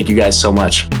soon. Thank you guys so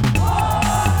much.